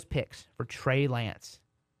all of those picks for Trey Lance.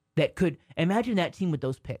 Imagine that team with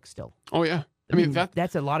those picks still. Oh, yeah. I mean,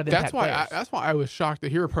 that's a lot of impact players. That's why I was shocked to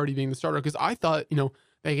hear Purdy being the starter, because I thought,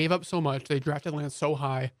 they gave up so much. They drafted Lance so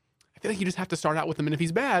high. I feel like you just have to start out with him, and if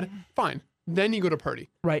he's bad, fine. Then you go to Purdy.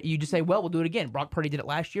 Right. You just say, well, we'll do it again. Brock Purdy did it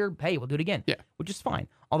last year. Hey, we'll do it again. Yeah. Which is fine.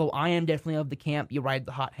 Although I am definitely of the camp, you ride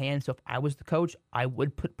the hot hand. So if I was the coach, I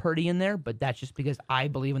would put Purdy in there, but that's just because I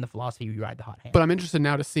believe in the philosophy you ride the hot hand. But I'm interested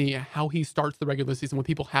now to see how he starts the regular season with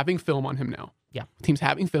people having film on him now. Yeah. Teams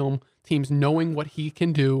having film, teams knowing what he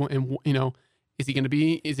can do, and, is he going to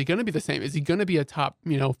be the same? Is he going to be a top,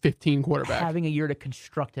 15 quarterback? Having a year to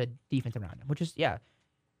construct a defense around him, which is, yeah.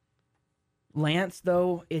 Lance,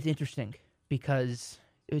 though, is interesting because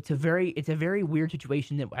it's a very weird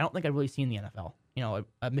situation that I don't think I've really seen in the NFL.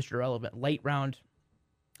 A Mr. Irrelevant late round.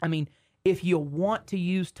 I mean, if you want to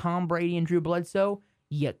use Tom Brady and Drew Bledsoe,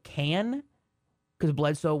 you can, because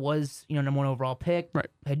Bledsoe was, number 1 overall pick. Right.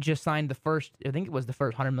 Had just signed the first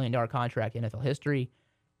 $100 million contract in NFL history,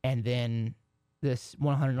 and then this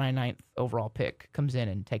 199th overall pick comes in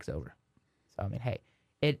and takes over. So I mean, hey,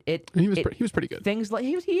 he was pretty good. Things like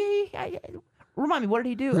remind me, what did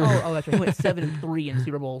he do? Oh, that's right. He went 7-3 in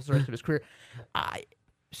Super Bowls the rest of his career.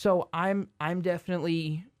 So I'm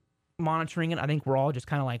definitely monitoring it. I think we're all just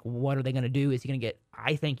kind of like, what are they going to do? Is he going to get?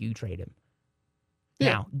 I think you trade him.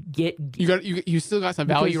 Yeah. Now you still got some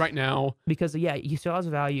value right now because he still has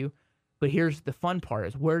value. But here's the fun part: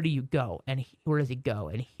 is where do you go, and where does he go?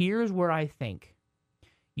 And here's where I think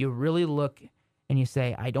you really look and you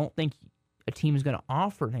say, I don't think a team is going to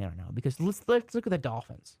offer anything right now, because let's look at the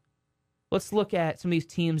Dolphins. Let's look at some of these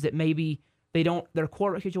teams that maybe their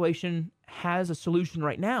quarterback situation has a solution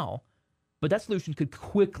right now, but that solution could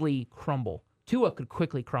quickly crumble. Tua could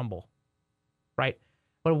quickly crumble, right?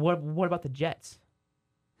 But what about the Jets?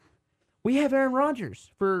 We have Aaron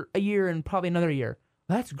Rodgers for a year and probably another year.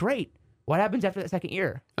 That's great. What happens after that second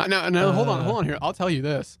year? No, hold on here. I'll tell you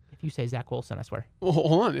this. If you say Zach Wilson, I swear. Well,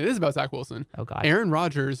 hold on. It is about Zach Wilson. Oh, God. Aaron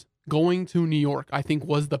Rodgers going to New York, I think,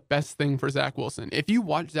 was the best thing for Zach Wilson. If you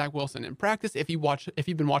watch Zach Wilson in practice, if you've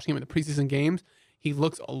been watching him in the preseason games, he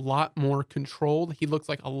looks a lot more controlled. He looks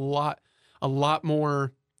like a lot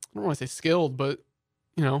more don't want to say skilled, but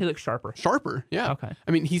He looks sharper. Sharper, yeah. Okay.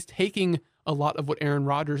 I mean, he's taking a lot of what Aaron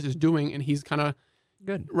Rodgers is doing, and he's kind of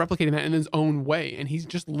Good. replicating that in his own way. And he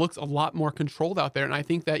just looks a lot more controlled out there. And I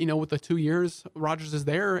think that, with the 2 years Rodgers is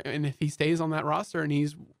there, and if he stays on that roster and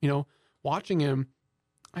he's, watching him,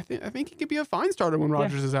 I think he could be a fine starter when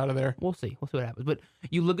Rodgers is out of there. We'll see. We'll see what happens. But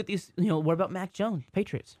you look at these, what about Mac Jones,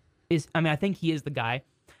 Patriots? I think he is the guy.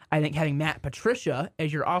 I think having Matt Patricia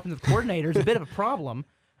as your offensive coordinator is a bit of a problem.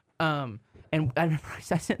 And I remember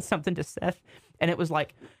I sent something to Seth, and it was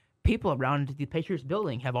like, people around the Patriots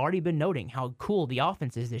building have already been noting how cool the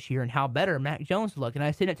offense is this year and how better Mac Jones looked. And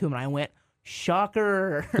I sent it to him, and I went,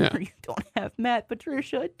 shocker, you don't have Matt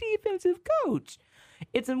Patricia, defensive coach.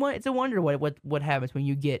 It's a wonder what happens when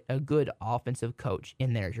you get a good offensive coach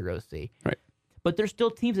in there as your OC. Right. But there's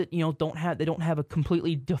still teams that don't have a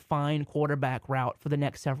completely defined quarterback route for the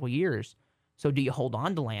next several years. So do you hold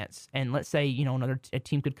on to Lance? And let's say a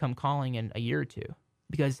team could come calling in a year or two.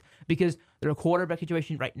 Because their quarterback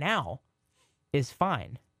situation right now is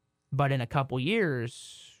fine, but in a couple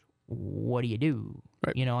years, what do you do?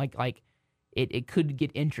 Right. It could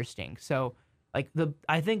get interesting. So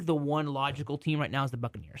I think the one logical team right now is the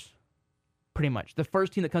Buccaneers. Pretty much the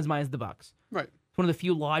first team that comes to mind is the Bucs. Right. It's one of the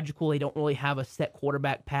few logical. They don't really have a set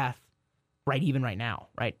quarterback path, even right now.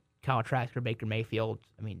 Right. Kyle Trasker, Baker Mayfield.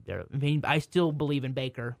 I still believe in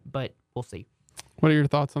Baker, but we'll see. What are your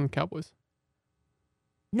thoughts on the Cowboys?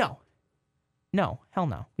 No, hell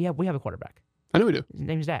no. We have a quarterback. I know we do. His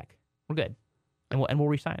name's Dak. We're good, and we'll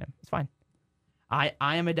re-sign him. It's fine. I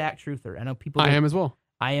am a Dak truther. I know people. I am as well.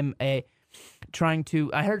 I am trying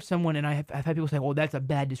to. I heard someone, and I've had people say, "Well, that's a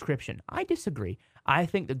bad description." I disagree. I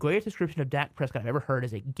think the greatest description of Dak Prescott I've ever heard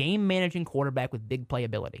is a game-managing quarterback with big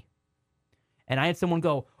playability. And I had someone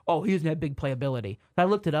go, "Oh, he doesn't have big playability." So I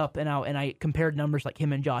looked it up, and I compared numbers like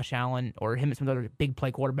him and Josh Allen, or him and some other big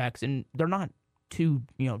play quarterbacks, and they're not too.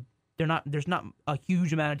 There's not a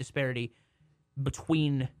huge amount of disparity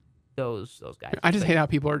between those guys. I just hate how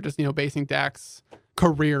people are just basing Dak's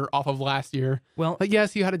career off of last year. Well,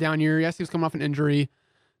 yes, he had a down year. Yes, he was coming off an injury.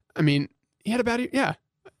 I mean, he had a bad year. Yeah.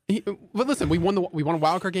 But listen, we won a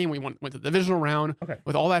wild card game. We went to the divisional round. Okay.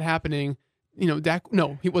 With all that happening, Dak.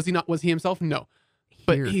 No, was he himself? No.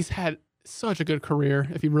 But he's had such a good career.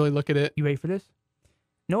 If you really look at it. You ready for this?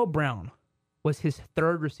 Noah Brown was his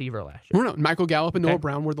third receiver last year. No, Michael Gallup and Noah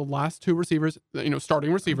Brown were the last two receivers,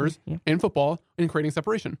 starting receivers in football in creating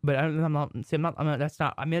separation. But I'm not. That's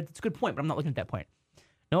not. It's a good point, but I'm not looking at that point.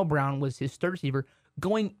 Noah Brown was his third receiver.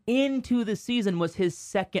 Going into the season was his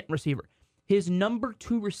second receiver. His number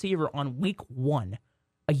 2 receiver on week 1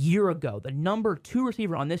 a year ago, the number 2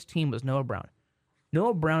 receiver on this team was Noah Brown.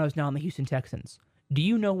 Noah Brown is now on the Houston Texans. Do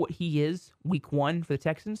you know what he is week 1 for the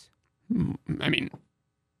Texans? I mean,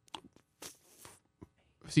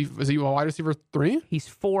 is he a wide receiver 3? He's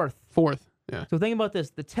 4th. 4th, yeah. So think about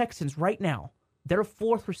this. The Texans right now, their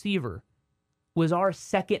 4th receiver was our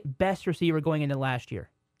second best receiver going into last year.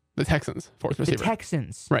 The Texans, 4th receiver. The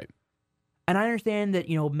Texans. Right. And I understand that,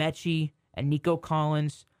 Mechie and Nico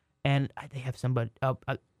Collins, and they have somebody.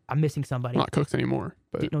 I'm missing somebody. Not Cooks anymore.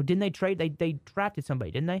 But didn't they trade? They drafted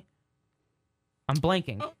somebody, didn't they? I'm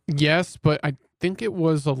blanking. Yes, but I think it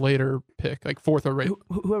was a later pick, like 4th or right.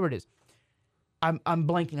 Whoever it is. I'm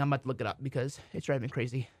blanking. I'm about to look it up because it's driving me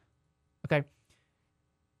crazy. Okay.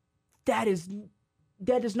 That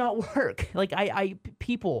does not work.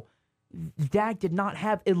 People, Dak did not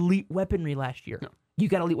have elite weaponry last year. No. You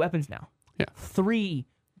got elite weapons now. Yeah. 3,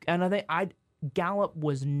 and I think Gallup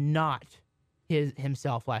was not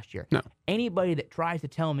himself last year. No. Anybody that tries to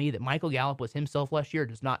tell me that Michael Gallup was himself last year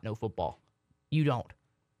does not know football. You don't.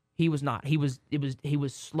 He was not. He was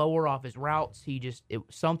slower off his routes.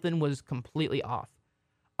 Something was completely off.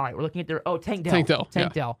 All right, we're looking at their Tank Dell.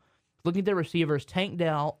 Tank Dell. Looking at their receivers: Tank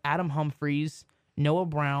Dell, Adam Humphries, Noah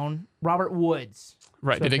Brown, Robert Woods.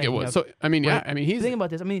 Right, they think it was. So I mean, yeah, I mean he's think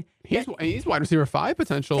about this. I mean he's wide receiver 5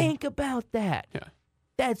 potential. Think about that. Yeah,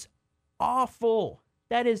 that's awful.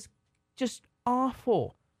 That is just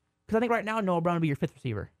awful. Because I think right now Noah Brown would be your 5th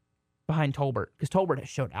receiver behind Tolbert, because Tolbert has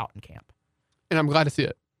showed out in camp. And I'm glad to see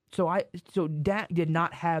it. So Dak did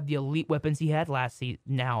not have the elite weapons he had last season.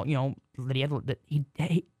 Now, he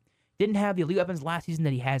didn't have the elite weapons last season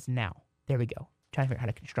that he has now. There we go. Trying to figure out how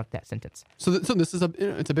to construct that sentence. So this is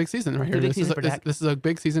it's a big season right here. This is a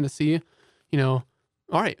big season to see. All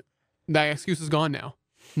right, that excuse is gone now.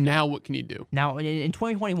 Now what can you do? Now in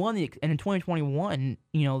 2021,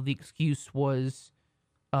 the excuse was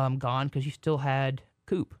gone because you still had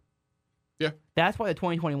Coop. Yeah, that's why the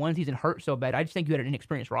 2021 season hurt so bad. I just think you had an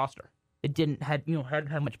inexperienced roster. It hadn't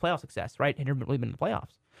had much playoff success, right? It hadn't really been in the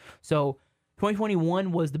playoffs. So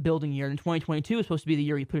 2021 was the building year, and 2022 is supposed to be the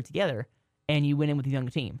year you put it together and you went in with a young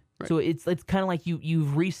team. Right. So it's kind of like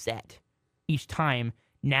you've reset each time.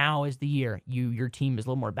 Now is the year. Your team is a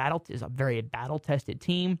little more is a very battle tested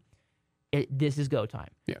team. This is go time.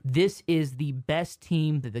 Yeah. This is the best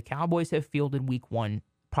team that the Cowboys have fielded week 1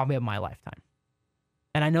 probably of my lifetime.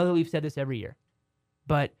 And I know that we've said this every year,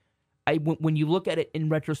 but when you look at it in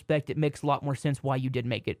retrospect, it makes a lot more sense why you did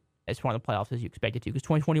make it as far in the playoffs as you expected to. Because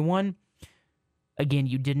 2021, again,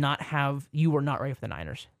 you were not ready for the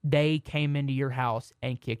Niners. They came into your house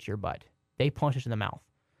and kicked your butt. They punched us in the mouth.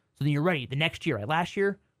 So then you're ready. The next year, right? Last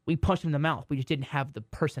year, we punched them in the mouth. We just didn't have the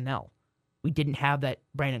personnel. We didn't have that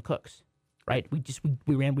Brandon Cooks, right?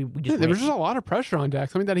 We ran. There was just a lot of pressure on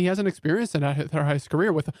Dak, something that he hasn't experienced in his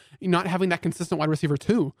career with not having that consistent wide receiver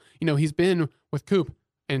too. He's been with Coop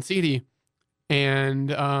and CeeDee and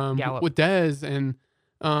with Dez and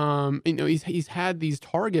he's had these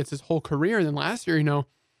targets his whole career. And then last year,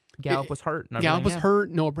 Gallup was hurt. Gallup was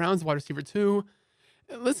hurt. Noah Brown's wide receiver too.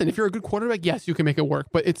 Listen, if you're a good quarterback, yes, you can make it work,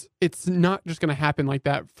 but it's not just going to happen like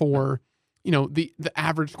that for the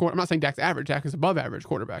average quarterback. I'm not saying Dak's average. Dak is above average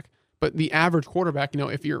quarterback, but the average quarterback,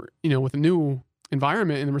 if you're with a new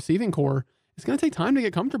environment in the receiving core, it's going to take time to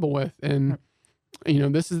get comfortable with. And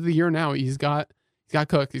this is the year now. He's got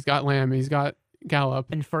Cook, he's got Lamb, he's got Gallup,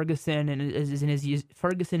 and Ferguson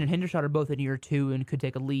Ferguson and Hendershot are both in year 2 and could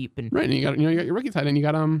take a leap. And right, and you got your rookie tight end. You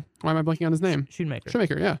got why am I blanking on his name?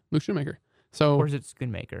 Shoemaker, yeah, Luke Shoemaker. So, or is it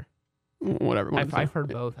Schoonmaker? Whatever. I've heard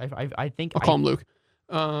both. I think I'll call him Luke.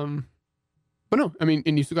 But no, I mean,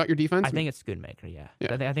 and you still got your defense. I think it's Schoonmaker. Yeah.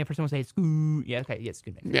 I think for someone say it's Schoon. Yeah. Okay. Yeah, it's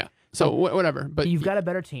Schoonmaker. Yeah. So whatever. But you've got a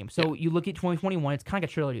better team. So you look at 2021. It's kind of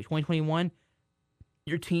a trilogy. 2021,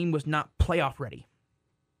 your team was not playoff ready,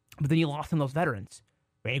 but then you lost some of those veterans.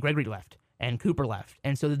 Randy Gregory left and Cooper left,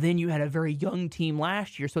 and so then you had a very young team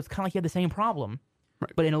last year. So it's kind of like you had the same problem,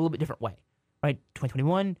 right, but in a little bit different way. Right.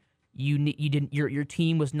 2021. You didn't. Your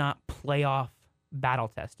team was not playoff battle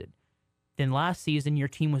tested. Then last season, your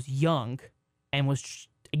team was young and was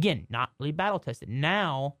again not really battle tested.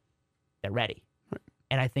 Now they're ready, right,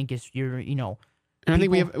 and I think it's And I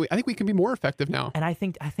think we can be more effective now. And I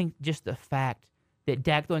think just the fact that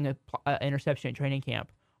Dak throwing an interception at training camp.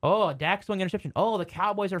 Oh, Dak's throwing an interception. Oh, the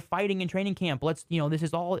Cowboys are fighting in training camp. Let's this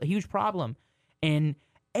is all a huge problem. And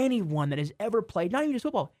anyone that has ever played, not even just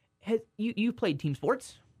football, you played team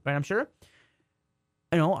sports. Right, I'm sure.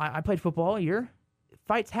 I played football all year.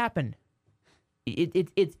 Fights happen.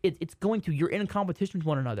 It's going to. You're in competition with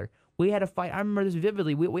one another. We had a fight. I remember this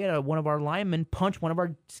vividly. We had one of our linemen punch one of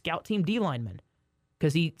our scout team D linemen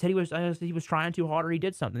because he said he was trying too hard or he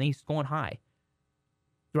did something. He's going high.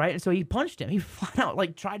 Right, and so he punched him. He flat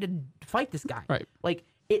out tried to fight this guy. Right.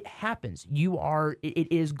 It happens.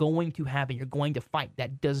 It is going to happen. You're going to fight.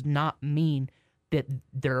 That does not mean that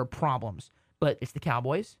there are problems. But it's the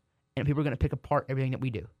Cowboys, and people are going to pick apart everything that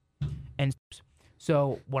we do. And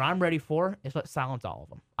so what I'm ready for is let's silence all of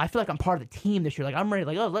them. I feel like I'm part of the team this year. I'm ready.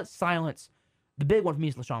 Let's silence. The big one for me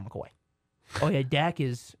is LaShawn McCoy. Oh, yeah, Dak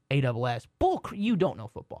is AWS. Bull, you don't know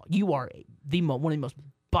football. You are one of the most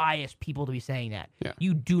biased people to be saying that. Yeah.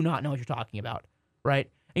 You do not know what you're talking about, right?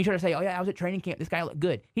 And you try to say, oh, yeah, I was at training camp. This guy looked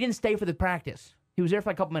good. He didn't stay for the practice. He was there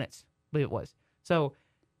for a couple minutes, I believe it was. So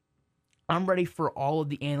I'm ready for all of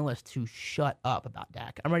the analysts to shut up about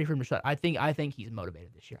Dak. I'm ready for him to shut up. I think he's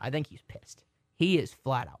motivated this year. I think he's pissed. He is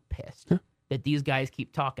flat out pissed that these guys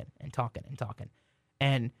keep talking and talking and talking.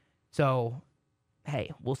 And so, hey,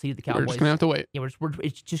 we'll see the Cowboys. We're just going to have to wait. Yeah,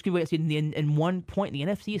 it's just going to wait. And one point, the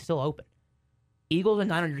NFC is still open. Eagles and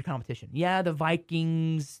Niners are competition. Yeah, the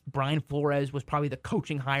Vikings, Brian Flores was probably the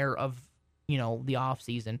coaching hire of, the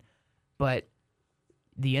offseason. But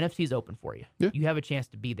the NFC is open for you. Yeah. You have a chance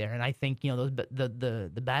to be there, and I think those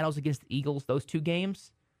the battles against the Eagles, those 2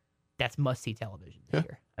 games, that's must see television this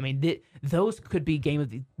year. I mean, those could be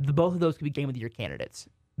both of those could be game of the year candidates.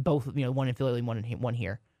 Both one in Philly, one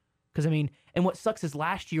here. Because and what sucks is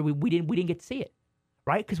last year we didn't get to see it,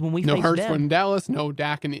 right? Because when we no faced Hurts them, in Dallas, no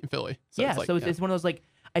Dak in Philly. So yeah, it's one of those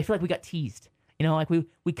I feel like we got teased.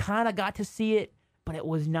 We kind of got to see it, but it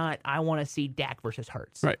was not. I want to see Dak versus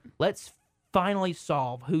Hurts. Right. Let's finally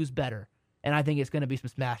solve who's better. And I think it's going to be some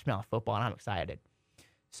smash mouth football, and I'm excited.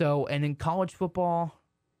 So, and in college football,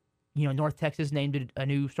 North Texas named a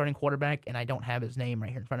new starting quarterback, and I don't have his name right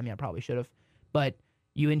here in front of me. I probably should have. But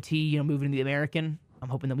UNT, moving to the American, I'm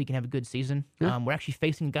hoping that we can have a good season. Yeah. We're actually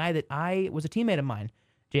facing a guy that was a teammate of mine,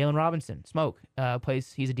 Jalen Robinson.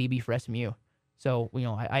 He's a DB for SMU. So,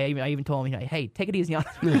 I even told him, hey, take it easy on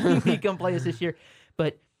him. You come play us this year.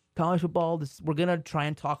 But college football, we're going to try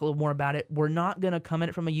and talk a little more about it. We're not going to come at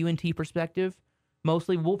it from a UNT perspective.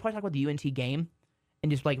 mostly. We'll probably talk about the UNT game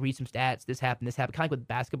and just like read some stats. This happened. Kind of like with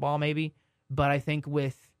basketball, maybe. But I think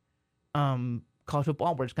with college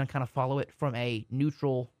football, we're just gonna kind of follow it from a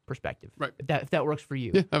neutral perspective. Right. If that works for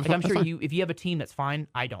you. Yeah, like, I'm sure fine. if you have a team, that's fine.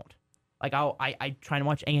 I don't. Like I try and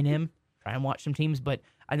watch A&M, try and watch some teams, but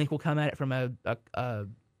I think we'll come at it from a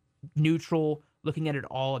neutral, looking at it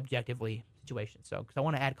all objectively situation. So because I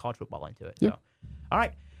want to add college football into it. Yeah. So, all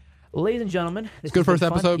right. Ladies and gentlemen, this good has been first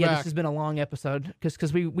fun. episode Yeah, back. this has been a long episode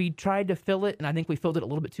because we tried to fill it, and I think we filled it a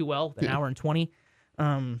little bit too well, an hour and 20.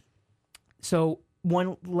 So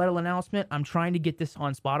one little announcement: I'm trying to get this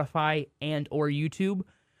on Spotify and or YouTube.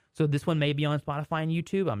 So this one may be on Spotify and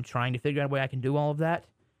YouTube. I'm trying to figure out a way I can do all of that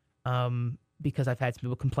because I've had some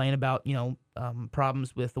people complain about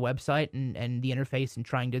problems with the website and the interface and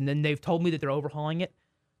trying to. And then they've told me that they're overhauling it.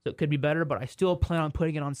 So it could be better, but I still plan on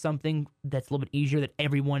putting it on something that's a little bit easier, that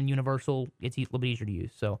everyone universal, it's a little bit easier to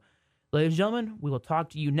use. So, ladies and gentlemen, we will talk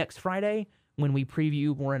to you next Friday when we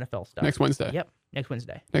preview more NFL stuff. Next Wednesday. Yep, next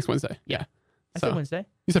Wednesday. Next Wednesday. Yeah. I said Wednesday.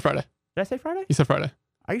 You said Friday. Did I say Friday? You said Friday.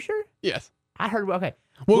 Are you sure? Yes. I heard, okay.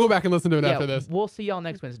 We'll go back and listen to it after this. We'll see y'all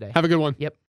next Wednesday. Have a good one. Yep.